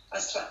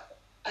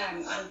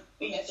 and,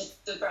 you know,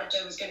 the bread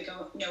dough was going to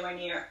go nowhere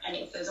near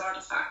any of those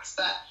artifacts.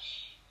 But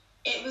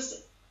it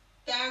was,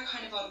 their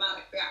kind of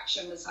automatic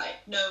reaction was like,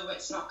 no,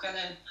 it's not going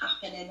to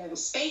happen in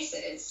those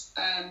spaces.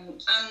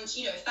 And,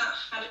 you know, if that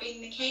had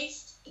been the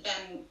case,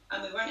 then,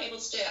 and we weren't able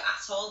to do it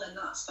at all, then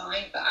that's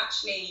fine. But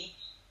actually,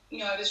 you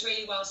know, I was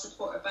really well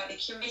supported by the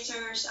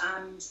curators,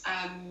 and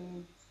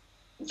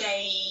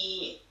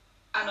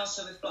and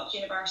also with Block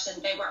Universe,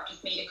 and they worked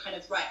with me to kind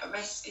of write a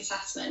risk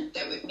assessment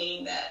that would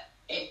mean that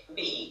it would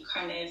be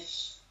kind of,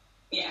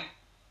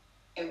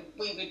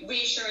 we would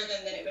reassure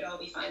them that it would all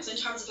be fine. So in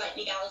terms of like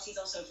legalities,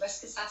 also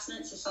risk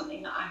assessments is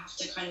something that I have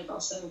to kind of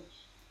also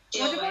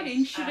deal with. What about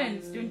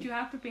insurance? Don't you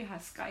have to pay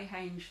sky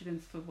high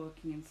insurance for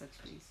working in such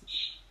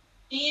places?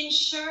 The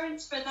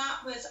insurance for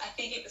that was, I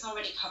think it was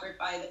already covered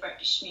by the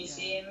British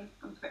Museum.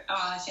 Yeah.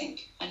 I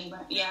think, anyway,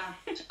 yeah.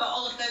 But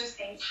all of those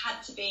things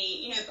had to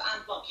be, you know,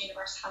 and Block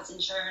Universe has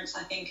insurance,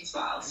 I think, as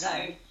well. So,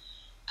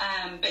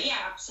 but yeah,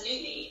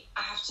 absolutely.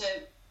 I have to,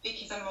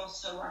 because I'm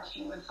also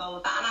working with all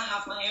of that, and I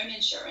have my own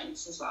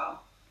insurance as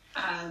well.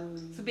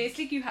 So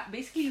basically you have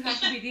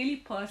to be really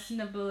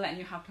personable, and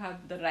you have to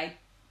have the right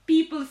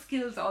people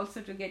skills also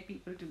to get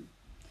people to,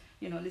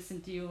 you know, listen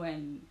to you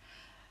and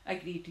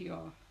agree to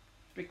your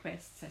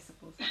requests, I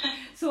suppose.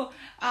 So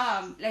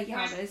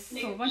there's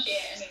so much.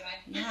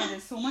 Yeah,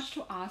 there's so much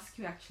to ask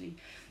you actually.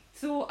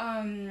 So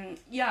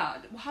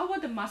how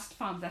about the must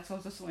farms? That's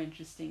also so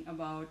interesting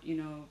about, you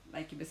know,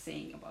 like you were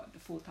saying about the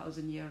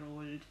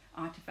 4,000-year-old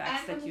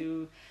artifacts that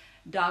you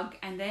Doug,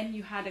 and then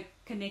you had a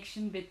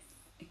connection with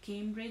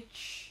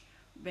Cambridge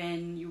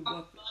when you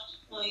worked.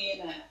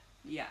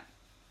 Yeah.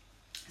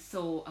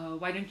 So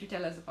why don't you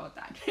tell us about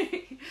that?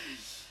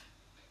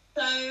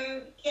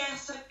 So,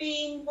 yes, I've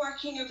been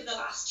working over the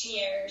last 2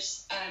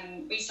 years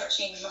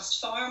researching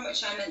Must Farm,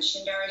 which I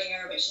mentioned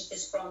earlier, which is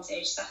this Bronze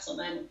Age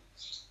settlement.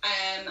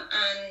 And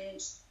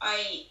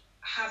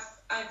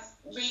I've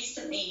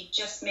recently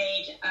just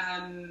made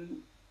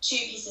 2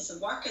 pieces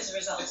of work as a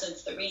result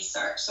of the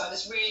research. So I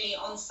was really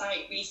on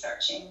site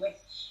researching with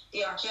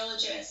the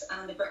archaeologists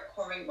and the brick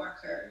quarry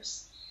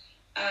workers.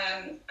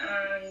 And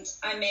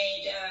I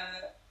made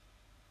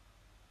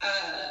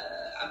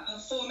a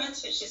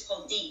performance which is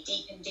called Deep,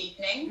 Deep and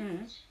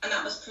Deepening, and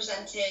that was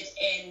presented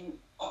in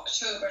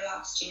October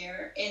last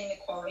year in the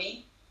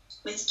quarry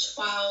with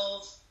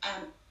 12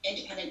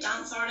 independent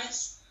dance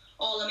artists,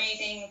 all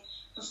amazing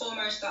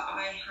performers that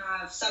I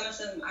have. Some of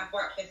them I've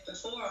worked with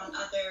before on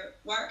other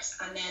works,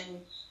 and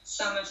then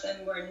some of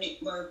them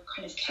were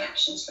kind of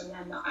connections from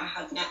them that I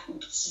had met,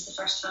 and this is the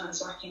first time I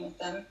was working with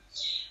them.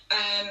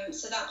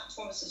 So that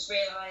performance was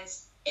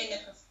realised in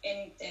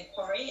the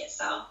quarry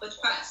itself with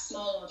quite a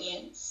small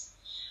audience,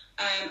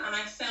 and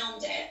I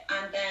filmed it,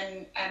 and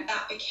then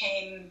that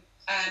became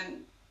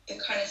the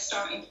kind of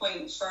starting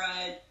point for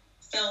a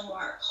film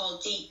work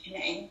called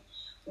Deepening,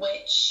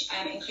 which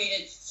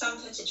included some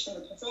footage from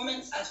the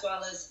performance as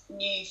well as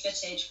new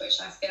footage which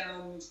I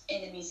filmed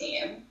in the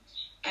museum,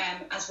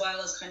 as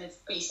well as kind of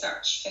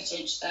research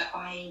footage that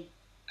I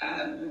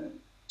kind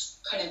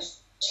of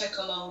took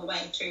along the way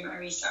through my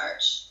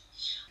research.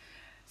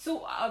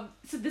 So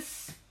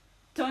this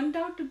turned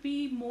out to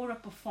be more a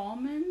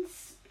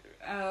performance,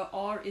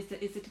 or is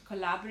it a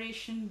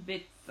collaboration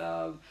with?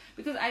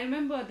 Because I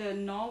remember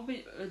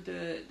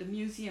the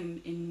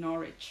museum in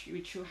Norwich,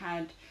 which you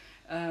had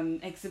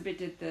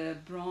exhibited the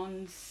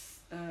bronze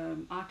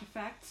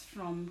artifacts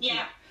from.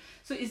 Yeah.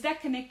 So is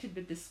that connected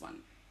with this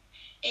one?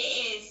 It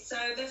is. So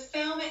the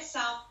film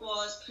itself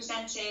was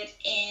presented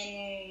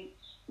in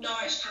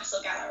Norwich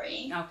Castle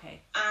Gallery.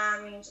 Okay.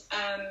 And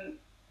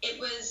it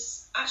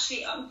was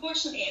actually,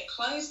 unfortunately, it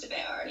closed a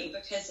bit early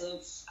because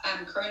of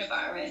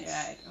coronavirus.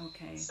 Yeah,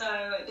 okay.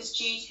 So it was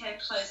due to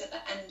close at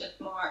the end of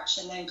March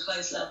and then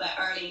close a little bit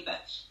early.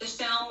 But the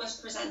film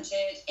was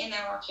presented in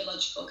their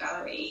archaeological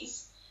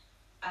galleries,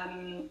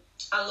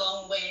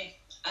 along with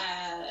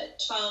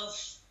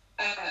 12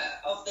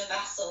 of the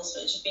vessels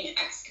which have been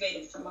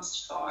excavated from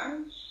Must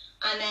Farm.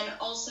 And then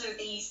also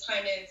these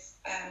kind of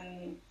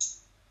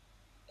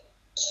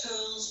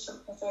tools for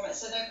performance.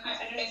 So they're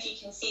I don't know if you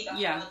can see the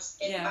hods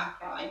in the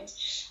background.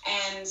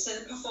 So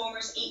the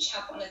performers each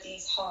have one of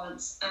these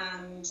hods,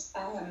 and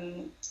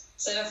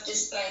so I've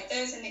displayed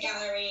those in the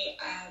gallery,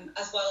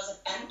 as well as a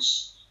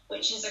bench,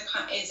 which is a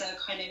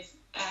kind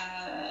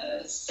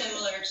of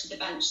similar to the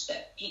bench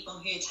that people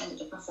who attended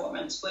the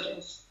performance would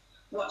have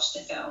watched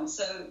the film.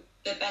 So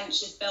the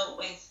bench is built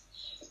with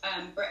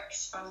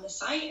bricks from the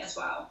site as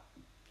well.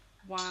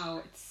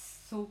 Wow, it's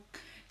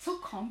so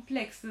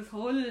complex, this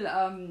whole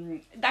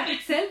that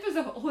itself is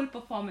a whole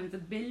performance, the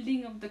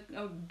building of the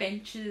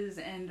benches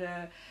and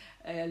the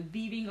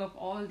weaving of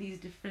all these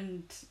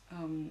different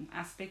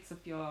aspects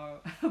of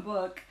your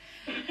work,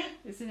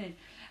 isn't it?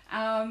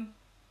 And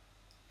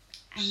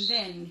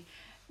then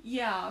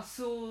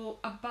so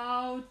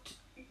about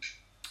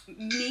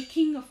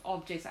making of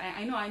objects,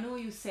 I know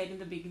you said in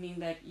the beginning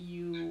that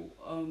you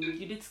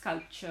did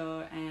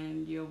sculpture,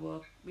 and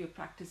your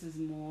practice is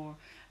more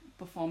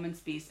performance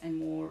based and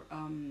more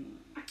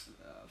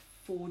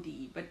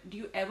 4D, but do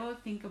you ever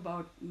think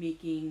about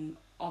making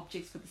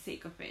objects for the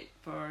sake of it,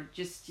 for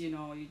just do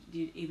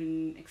you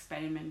even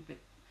experiment with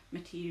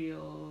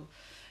material,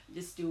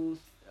 just do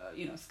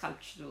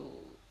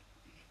sculptural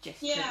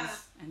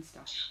gestures and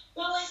stuff?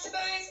 Well, I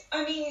suppose,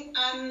 I mean,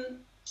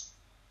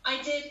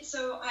 I did,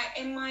 so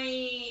in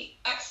my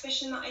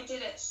exhibition that I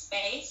did at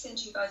Space in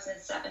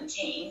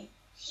 2017,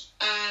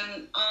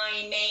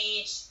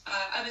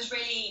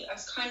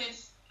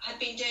 had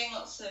been doing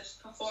lots of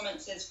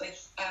performances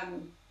with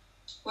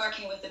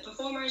working with the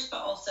performers,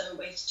 but also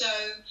with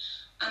dough,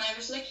 and I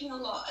was looking a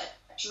lot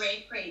at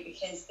drapery,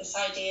 because this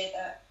idea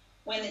that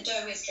when the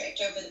dough is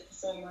draped over the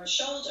performer's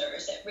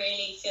shoulders, it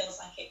really feels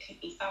like it could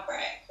be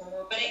fabric,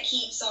 but it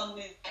keeps on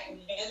moving,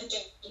 the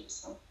dough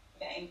keeps on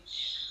moving.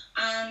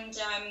 And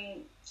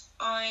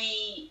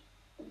I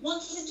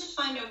wanted to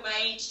find a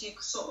way to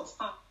sort of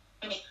find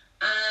it.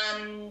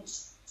 And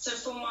so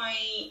for my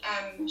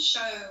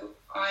show,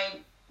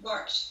 I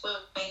worked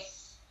with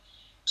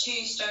 2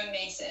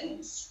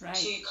 stonemasons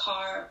to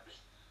carve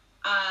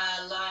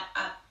a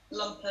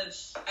lump of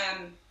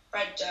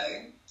bread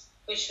dough,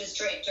 which was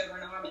draped over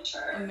an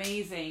armature.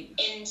 Amazing.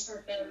 Into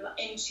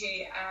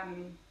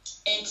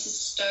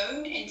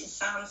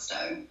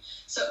sandstone.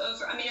 So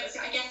I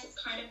guess it's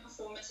kind of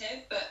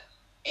performative, but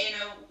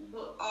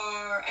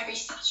every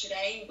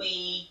Saturday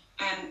we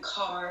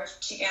carve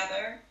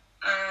together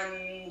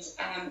and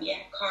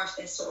carve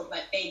this sort of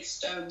like big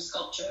stone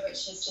sculpture,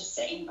 which is just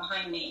sitting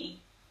behind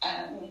me.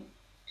 And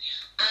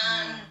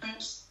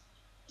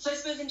I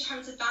suppose in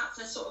terms of that's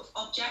a sort of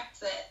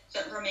object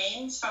that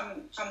remains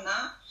from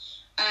that.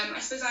 I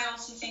suppose I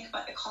also think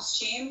about the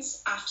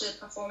costumes after the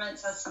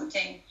performance as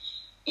something,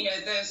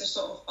 those are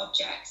sort of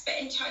objects. But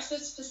in terms of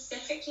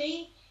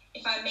specifically,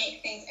 if I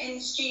make things in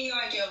the studio,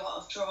 I do a lot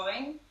of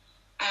drawing.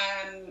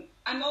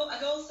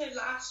 I've also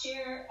last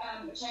year,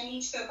 which I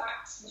need to go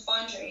back to the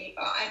foundry,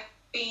 but I've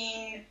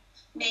been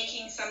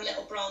making some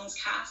little bronze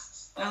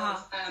casts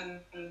of,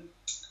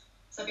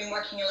 so I've been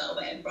working a little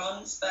bit in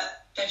bronze,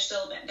 but they're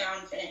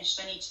unfinished.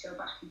 I need to go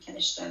back and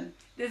finish them.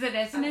 There's a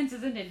resonance,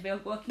 isn't it? We're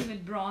working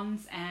with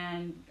bronze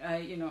and,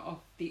 of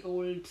the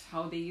old,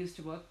 how they used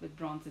to work with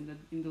bronze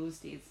in those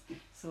days.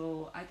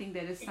 So I think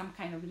there is some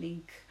kind of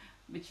link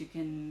which you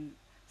can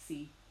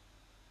see.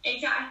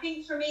 Exactly. I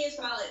think for me as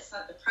well, it's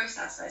like the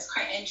process. I was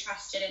quite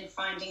interested in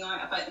finding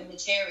out about the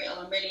material.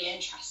 I'm really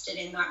interested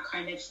in that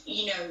kind of,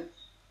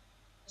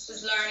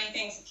 just learning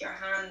things with your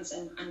hands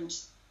and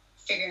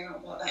figuring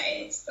out what that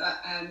is.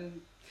 But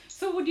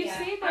so would you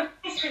say that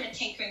I'm just kind of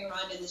tinkering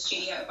around in the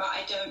studio, but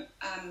I don't.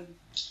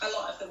 A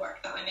lot of the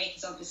work that I make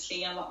is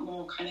obviously a lot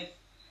more kind of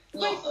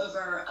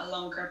over a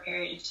longer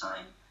period of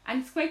time.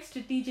 And it's quite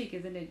strategic,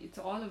 isn't it? It's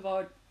all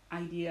about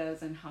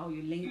ideas and how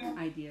you link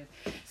ideas.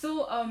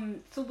 So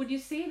would you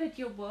say that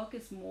your work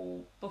is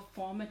more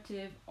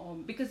performative, or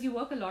because you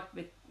work a lot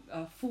with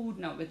food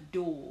now, with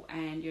dough,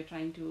 and you're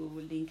trying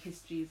to link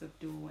histories of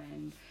dough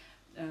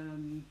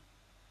and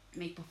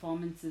make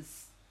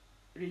performances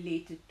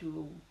related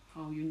to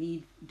how you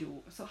need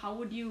dough. So how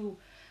would you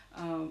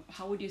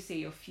say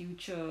your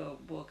future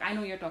work? I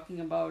know you're talking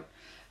about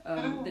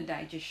the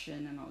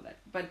digestion and all that,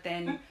 but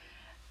then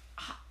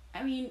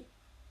I mean,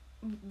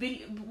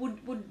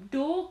 would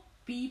dough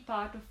be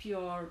part of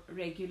your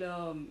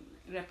regular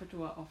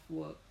repertoire of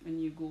work when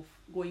you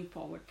going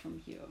forward from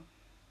here?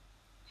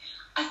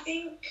 I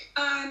think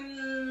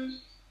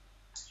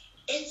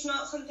it's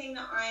not something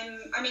that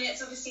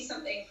it's obviously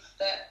something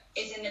that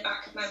is in the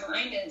back of my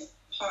mind and it's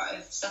part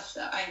of stuff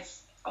that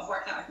of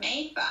work that I've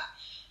made, but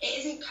it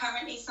isn't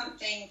currently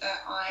something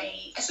that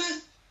I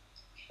suppose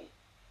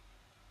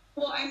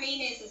what I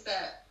mean is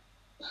that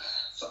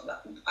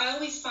I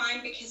always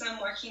find, because I'm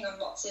working on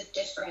lots of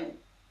different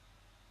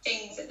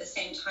things at the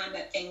same time,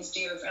 that things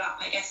do overlap.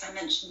 I guess I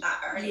mentioned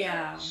that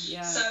earlier.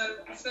 Yeah. So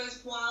I suppose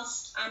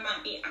whilst I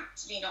might be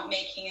actively not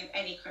making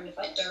any kind of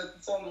like dough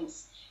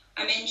performance,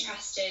 I'm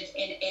interested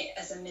in it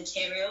as a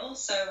material.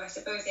 So I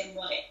suppose in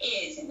what it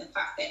is, in the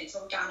fact that it's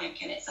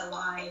organic and it's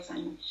alive,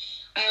 and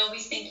I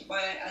always think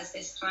about it as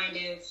this kind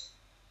of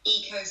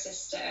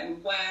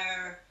ecosystem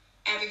where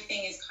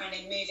everything is kind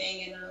of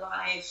moving and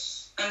alive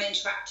and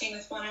interacting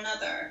with one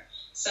another.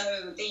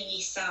 So the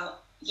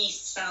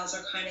yeast cells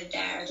are kind of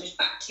there. There's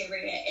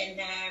bacteria in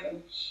there,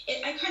 and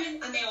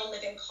and they all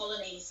live in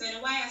colonies. So in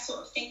a way, I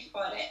sort of think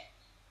about it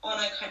on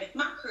a kind of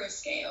macro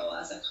scale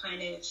as a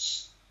kind of,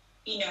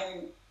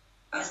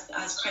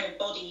 as kind of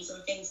bodies or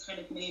things kind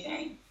of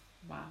moving.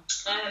 Wow.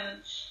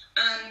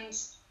 And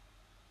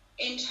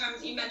in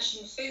terms, you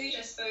mentioned food,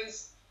 I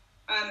suppose.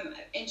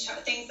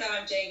 Things that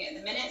I'm doing at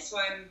the minute, so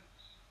I'm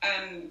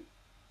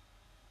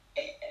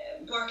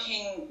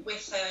working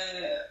with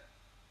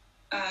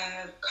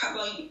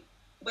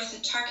with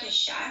a Turkish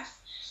chef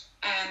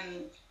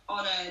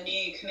on a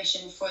new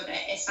commission for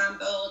the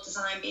Istanbul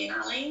Design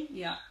Biennale.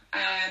 Yeah.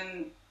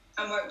 And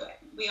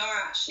we are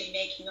actually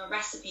making a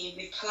recipe.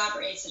 We've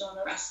collaborated on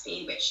a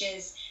recipe which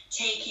is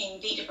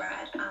taking Vita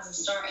bread as a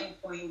starting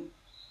point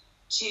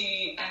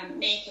to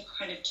make a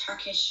kind of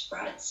Turkish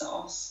bread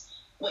sauce,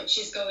 which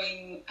is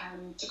going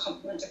to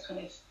complement a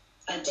kind of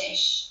a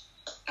dish,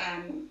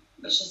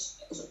 which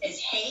is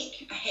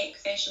hake, a hake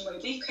fish,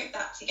 and we've cooked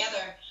that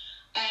together.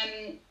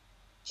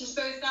 So I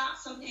suppose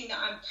that's something that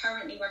I'm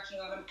currently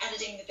working on. I'm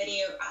editing the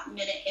video at the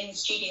minute in the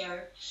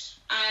studio,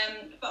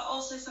 but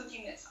also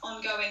something that's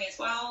ongoing as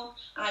well.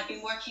 And I've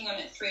been working on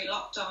it through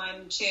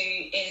lockdown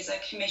too, is a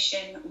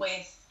commission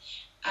with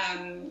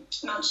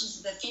Mansions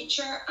of the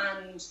Future,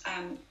 and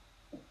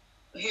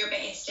who are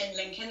based in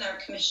Lincoln. They're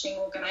a commissioning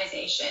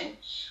organisation,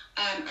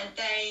 and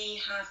they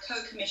have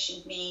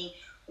co-commissioned me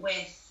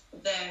with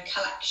the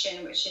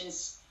collection, which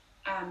is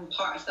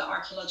part of the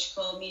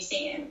Archaeological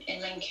Museum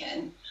in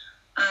Lincoln.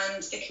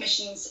 And the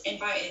commission's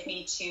invited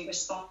me to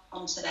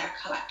respond to their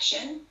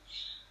collection.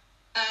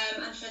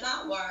 And for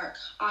that work,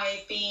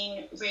 I've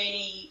been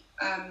really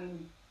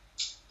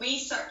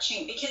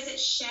researching, because it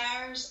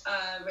shares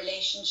a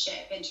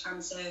relationship in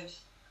terms of,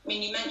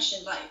 you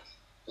mentioned like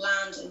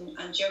land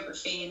and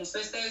geography, and I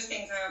suppose those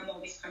things I'm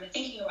always kind of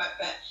thinking about,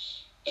 but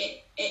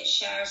it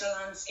shares a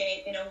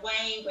landscape in a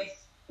way with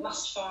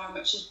Must Farm,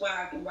 which is where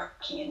I've been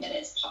working, and that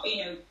it's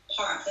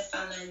part of the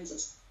Fenlands,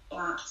 it's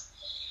flat.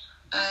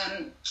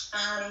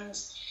 And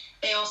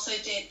they also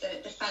did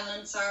the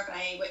Fenland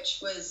survey, which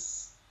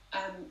was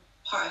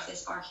part of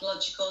this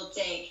archaeological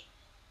dig,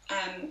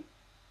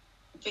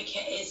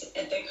 because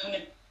the kind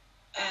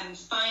of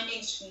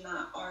findings from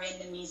that are in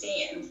the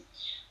museum.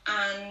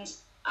 And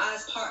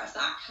as part of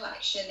that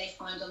collection, they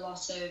find a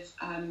lot of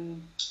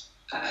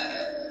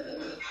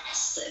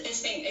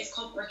this thing. It's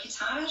called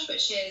briquetage,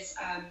 which is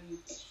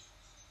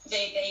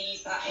they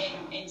use that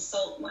in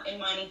salt, in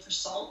mining for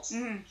salt.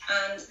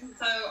 And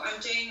so I'm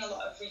doing a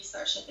lot of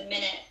research at the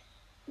minute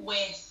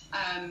with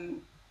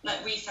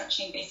like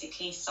researching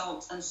basically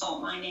salt and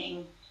salt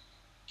mining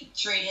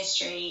through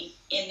history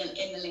in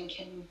the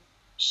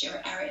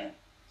Lincolnshire area.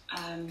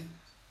 So I'm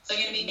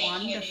going to be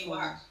making a new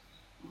work,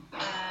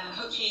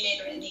 hopefully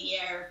later in the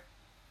year.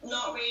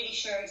 Not really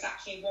sure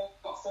exactly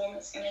what form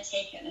it's going to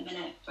take at the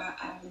minute, but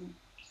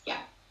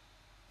yeah.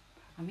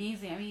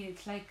 Amazing. I mean,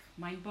 it's like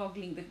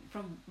mind-boggling that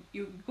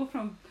you go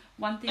from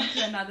one thing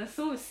to another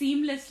so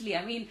seamlessly.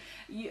 I mean,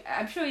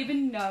 I'm sure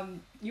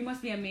even you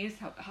must be amazed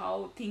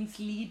how things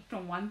lead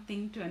from one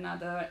thing to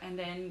another, and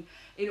then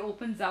it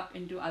opens up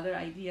into other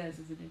ideas,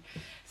 isn't it?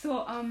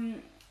 So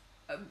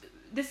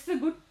this is a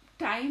good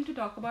time to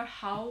talk about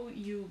how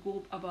you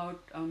go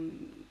about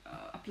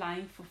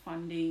applying for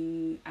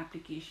funding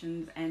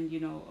applications and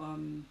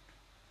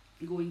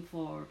going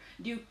for,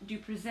 do you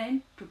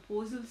present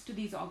proposals to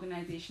these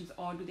organizations,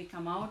 or do they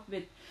come out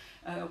with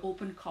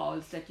open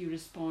calls that you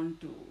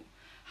respond to?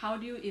 How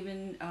do you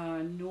even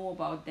know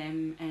about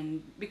them?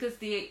 And because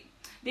they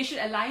should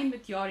align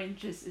with your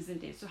interests,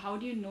 isn't it? So how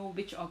do you know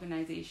which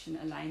organization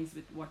aligns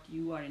with what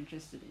you are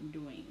interested in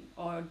doing?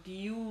 Or do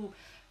you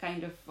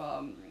kind of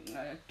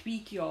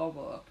tweak your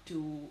work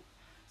to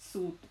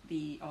suit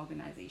the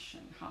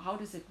organization? How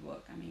does it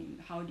work? I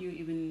mean, how do you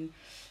even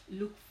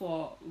look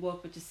for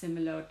work which is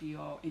similar to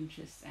your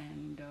interests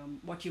and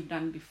what you've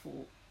done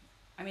before?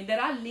 I mean,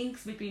 there are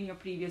links between your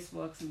previous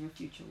works and your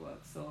future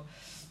work. So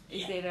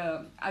is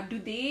there do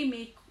they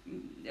make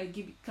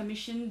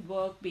commission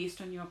work based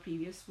on your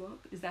previous work?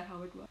 Is that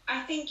how it works?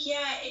 I think,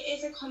 yeah, it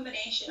is a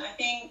combination. I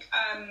think,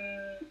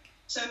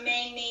 so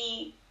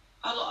mainly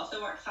a lot of the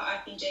work that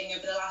I've been doing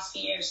over the last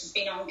few years has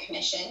been on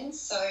commissions.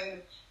 So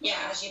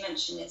yeah, as you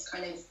mentioned, it's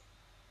kind of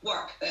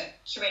work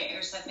that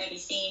curators have maybe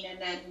seen and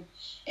then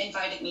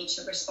invited me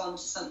to respond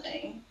to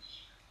something.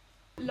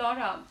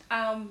 Laura,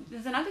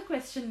 there's another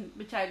question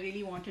which I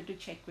really wanted to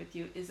check with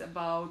you is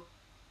about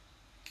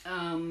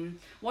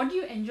what do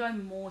you enjoy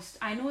most?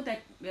 I know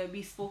that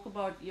we spoke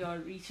about your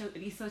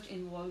research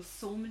involves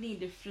so many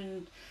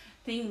different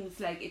things,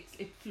 like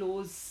it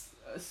flows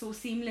so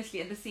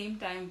seamlessly. At the same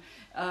time,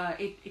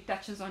 it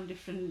touches on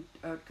different,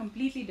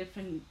 completely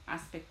different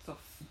aspects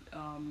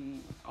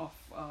of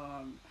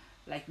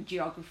like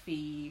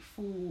geography,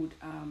 food,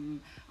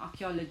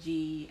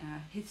 archaeology,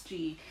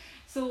 history.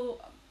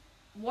 So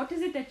what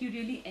is it that you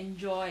really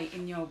enjoy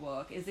in your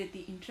work? Is it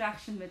the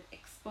interaction with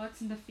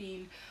experts in the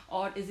field,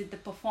 or is it the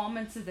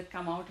performances that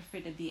come out of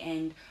it at the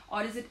end,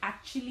 or is it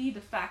actually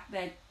the fact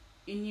that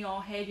in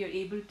your head you're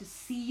able to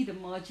see the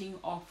merging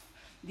of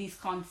these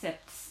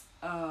concepts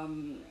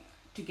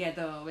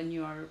together when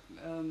you're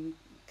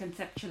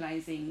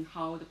conceptualizing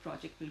how the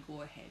project will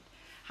go ahead?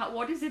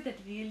 What is it that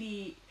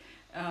really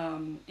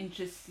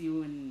interests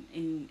you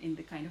in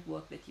the kind of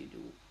work that you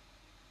do?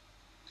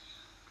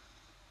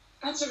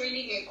 That's a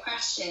really good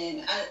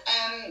question.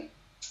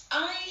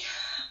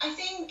 I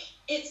think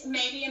it's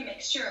maybe a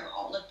mixture of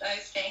all of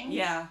those things.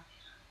 Yeah.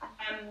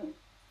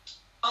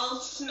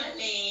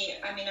 Ultimately,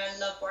 I mean, I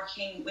love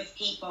working with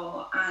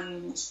people,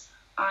 and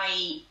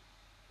I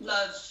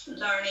love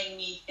learning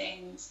new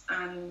things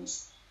and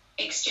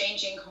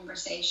exchanging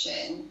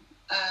conversation,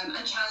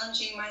 and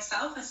challenging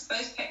myself, I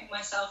suppose, putting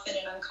myself in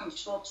an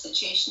uncomfortable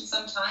situation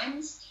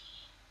sometimes.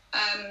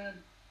 Why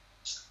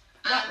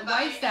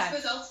is that? I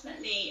suppose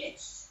ultimately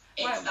it's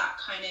that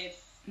kind of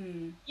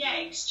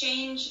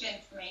exchange of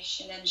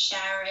information and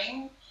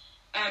sharing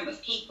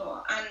with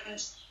people.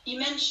 And you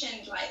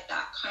mentioned like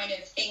that kind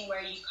of thing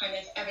where you kind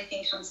of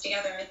everything comes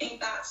together. I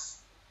think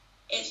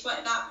it's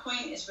what that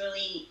point is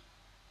really,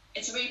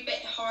 it's a really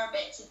hard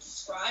bit to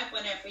describe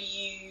whenever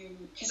you,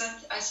 because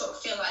I sort of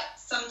feel like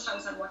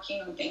sometimes I'm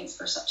working on things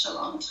for such a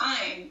long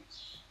time,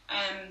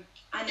 and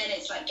then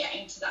it's like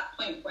getting to that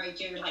point where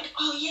you're like,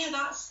 oh yeah,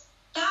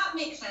 that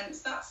makes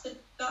sense.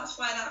 That's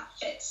why that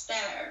fits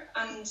there.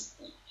 And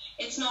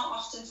it's not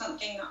often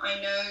something that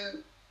I know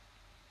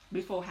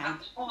beforehand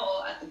at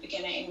all at the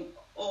beginning,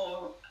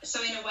 or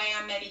so in a way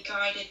I'm maybe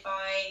guided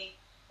by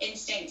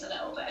instinct a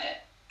little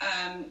bit,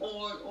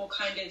 or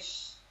kind of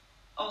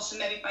also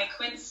maybe by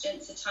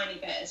coincidence a tiny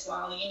bit as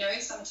well.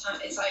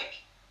 Sometimes it's like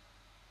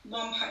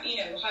one part,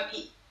 how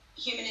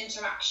human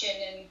interaction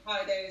and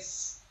how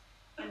those,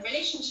 and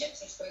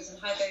relationships, I suppose, and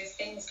how those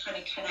things kind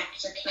of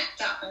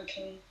connect up and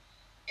can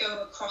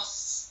go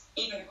across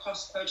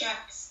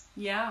projects.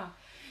 Yeah.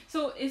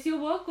 So is your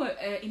work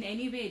in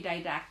any way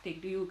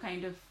didactic? Do you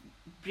kind of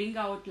bring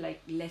out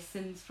like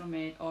lessons from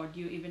it, or do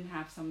you even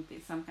have some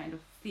kind of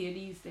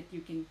theories that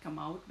you can come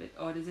out with,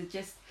 or is it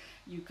just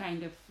you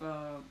kind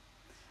of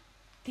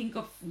think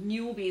of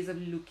new ways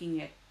of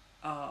looking at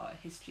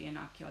history and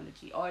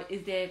archaeology, or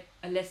is there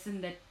a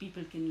lesson that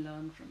people can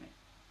learn from it?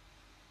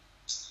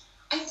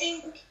 I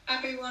think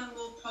everyone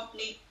will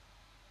probably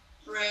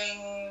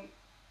bring,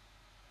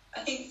 I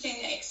think the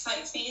thing that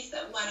excites me is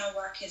that when a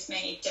work is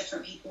made,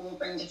 different people will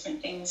bring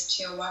different things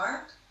to a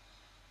work,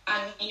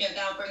 and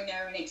they'll bring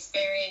their own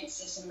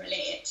experiences and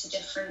relate it to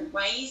different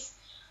ways.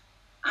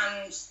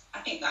 and I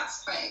think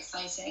that's quite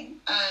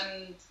exciting.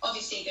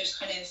 Obviously, there's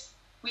kind of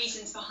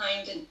reasons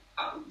behind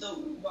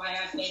why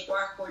I've made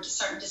work, or just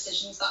certain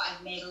decisions that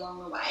I've made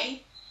along the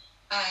way.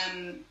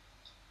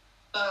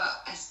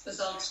 But I suppose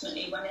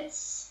ultimately, when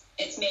it's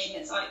made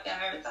and it's out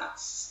there,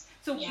 that's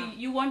so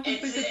you want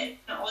people it's an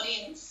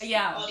audience,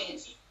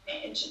 audience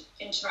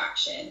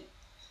interaction.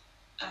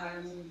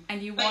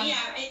 And you but want,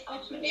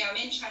 ultimately, I'm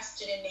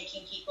interested in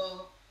making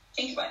people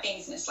think about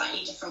things in a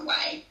slightly different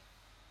way,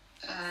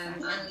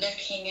 and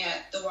looking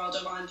at the world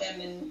around them,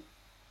 and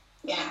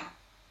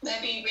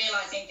maybe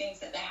realizing things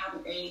that they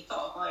haven't really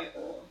thought about.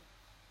 Or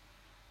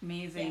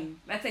amazing.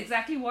 That's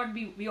exactly what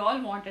we all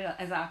want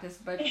as artists,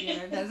 but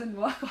it doesn't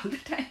work all the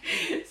time.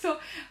 So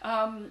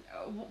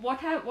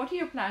what are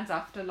your plans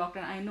after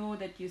lockdown? I know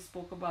that you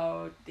spoke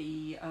about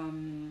the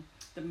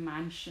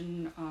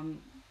mansion,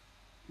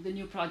 the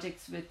new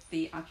projects with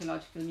the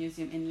Archaeological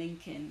Museum in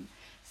Lincoln.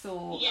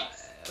 So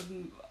yes.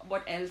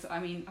 What else? I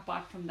mean,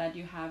 apart from that, do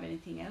you have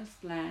anything else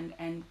planned?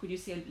 And could you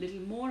say a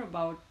little more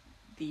about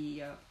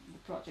the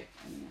project?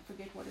 I mean, I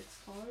forget what it's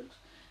called.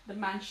 The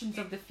Mansions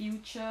of the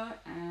Future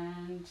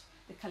and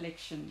the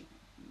collection.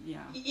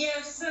 Yeah,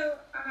 so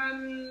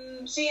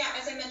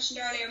as I mentioned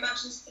earlier,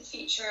 Mansions of the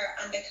Future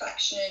and the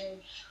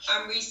collection,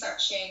 I'm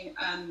researching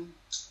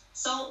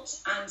salt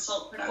and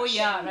salt production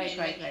in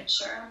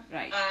Lincolnshire.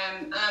 Right.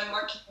 And I'm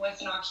working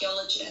with an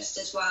archaeologist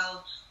as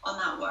well on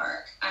that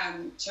work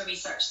to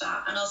research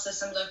that, and also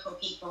some local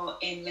people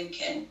in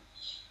Lincoln.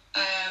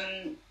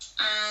 And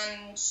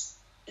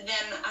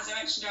then, as I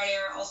mentioned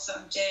earlier, also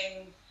I'm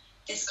doing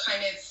this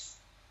kind of,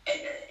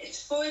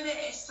 it's for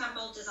the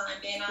Istanbul Design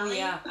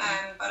Biennale,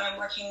 but I'm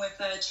working with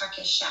a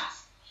Turkish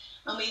chef,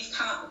 and we've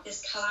come up with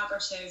this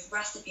collaborative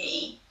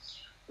recipe,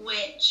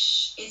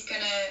 which is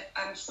going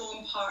to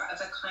form part of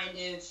a kind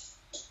of,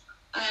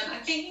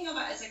 I'm thinking of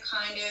it as a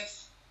kind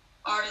of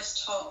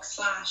artist talk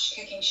 /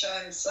 cooking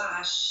show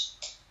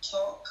 /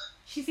 talk.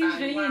 She seems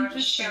really where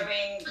interesting. I'm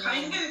sharing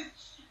kind of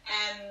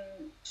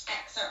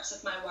excerpts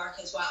of my work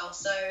as well.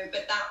 So,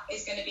 but that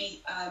is going to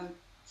be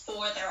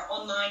for their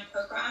online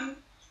program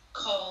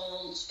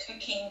called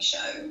Cooking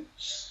Show,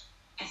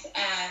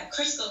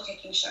 Crystal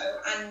Cooking Show,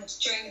 and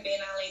during the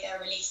Biennale they're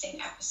releasing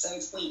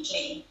episodes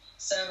weekly.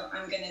 So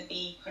I'm going to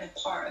be kind of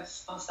part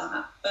of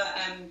that.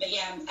 But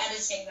yeah, I'm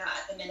editing that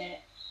at the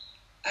minute.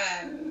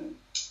 And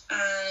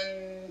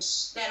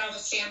then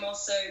obviously I'm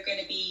also going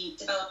to be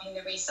developing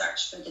the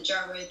research for the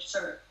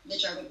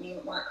Jerwood New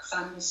Work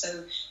Fund,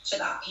 so for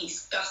that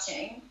piece,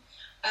 gutting.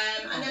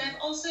 And then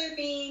I've also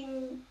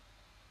been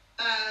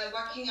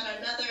working on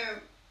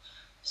another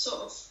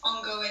sort of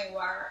ongoing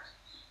work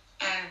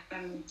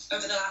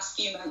over the last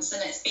few months,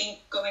 and it's been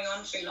going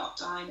on through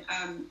lockdown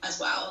as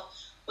well,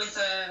 with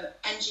an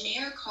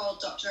engineer called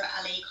Dr.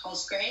 Ellie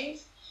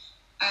Cosgrave,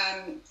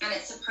 and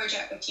it's a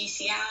project with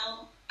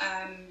UCL,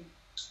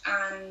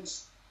 and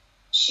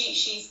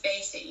she's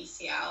based at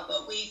UCL,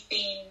 but we've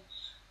been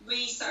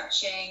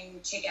researching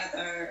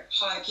together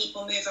how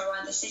people move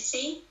around the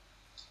city,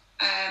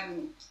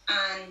 and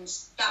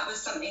that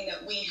was something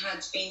that we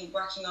had been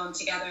working on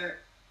together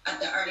at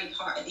the early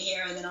part of the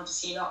year, and then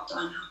obviously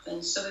lockdown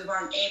happened, so we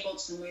weren't able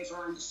to move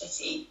around the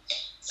city.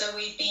 So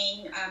we've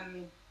been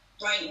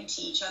writing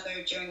to each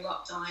other during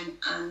lockdown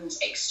and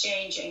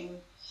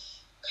exchanging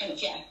kind of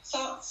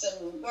thoughts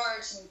and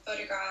words and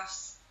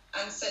photographs.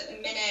 And so at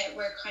the minute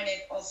we're kind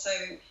of also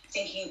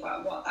thinking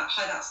about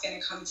how that's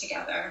going to come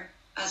together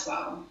as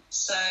well.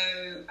 So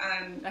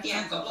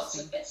I've got lots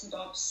of bits and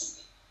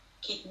bobs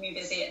keeping me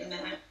busy at the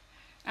minute.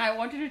 I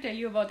wanted to tell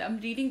you about, I'm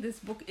reading this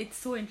book, it's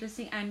so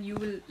interesting and you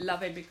will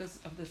love it because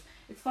of this.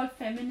 It's called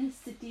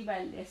Feminist City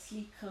by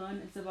Leslie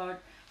Kern. It's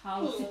about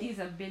how cities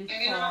are built I'm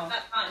going to write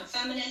that down.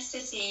 Feminist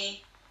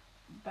City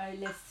by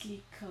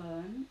Leslie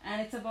Kern,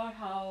 and it's about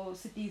how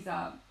cities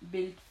are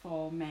built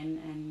for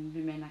men and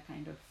women are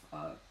kind of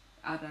are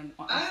an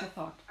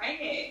afterthought.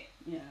 Right.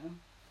 Yeah.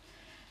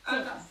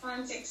 So, that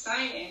sounds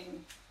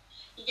exciting.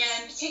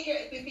 Yeah, in particular,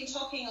 we've been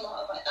talking a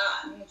lot about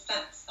that, and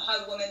that's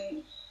how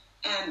women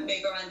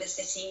move around the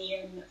city,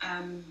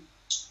 and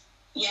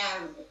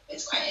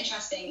it's quite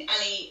interesting.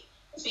 Ellie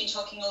has been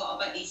talking a lot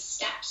about these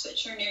steps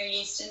which are near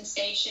Euston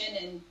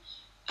Station,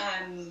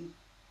 and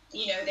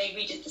they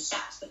redid the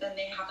steps, but then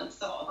they haven't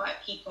thought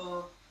about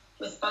people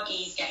with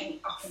buggies getting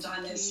up and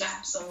down those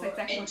steps, or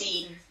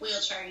indeed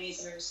wheelchair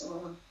users,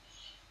 or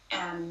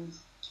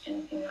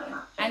anything like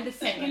that. And the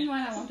second one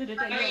I wanted to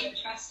tell you. Very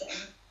interesting.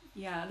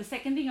 Yeah, the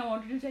second thing I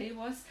wanted to tell you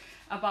was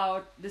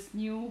about this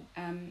new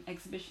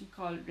exhibition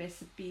called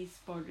Recipes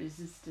for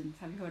Resistance.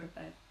 Have you heard of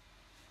that?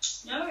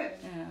 No.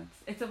 Yeah,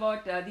 it's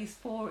about these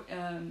 4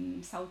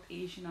 South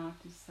Asian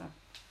artists have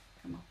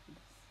come up with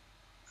this.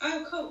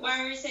 Oh, cool.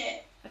 Where is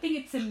it? I think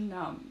it's in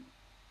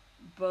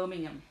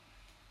Birmingham.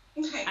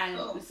 Okay, and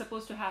cool. it was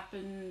supposed to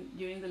happen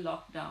during the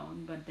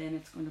lockdown, but then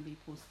it's going to be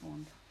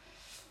postponed.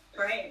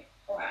 Great.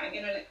 All right, I'm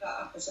going to look that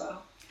up as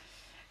well.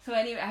 So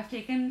anyway, I've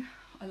taken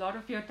a lot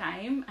of your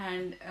time,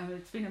 and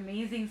it's been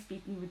amazing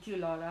speaking with you,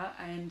 Laura.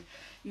 And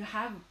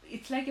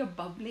it's like you're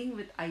bubbling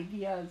with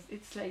ideas.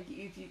 It's like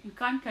you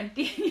can't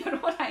contain your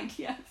own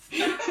ideas.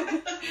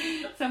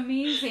 It's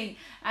amazing.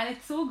 And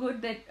it's so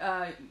good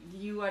that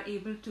you are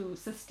able to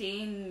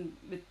sustain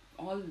with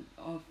all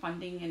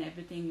funding and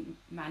everything,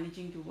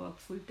 managing to work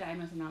full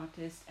time as an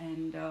artist.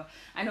 And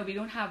I know we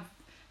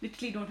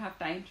literally don't have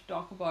time to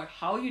talk about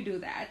how you do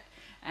that.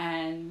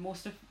 And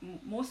most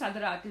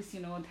other artists,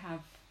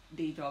 have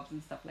day jobs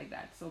and stuff like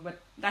that. So, but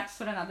that's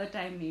for another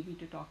time maybe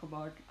to talk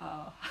about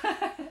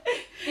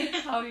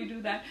how you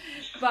do that.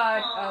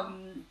 But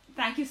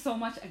thank you so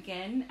much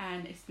again,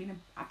 and it's been an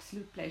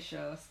absolute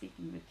pleasure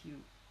speaking with you.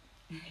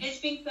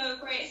 It's been so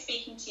great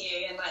speaking to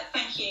you, and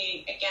thank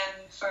you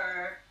again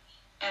for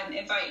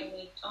inviting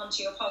me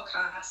onto your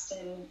podcast.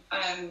 And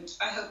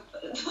I hope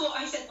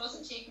what I said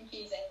wasn't too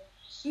confusing.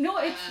 No,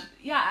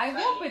 I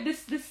hope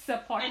this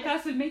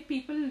podcast will make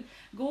people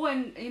go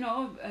and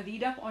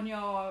read up on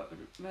your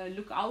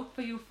look out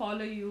for you,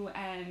 follow you,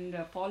 and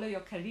follow your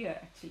career,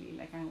 actually,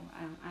 like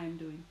I'm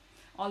doing.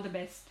 All the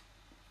best.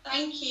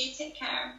 Thank you. Take care.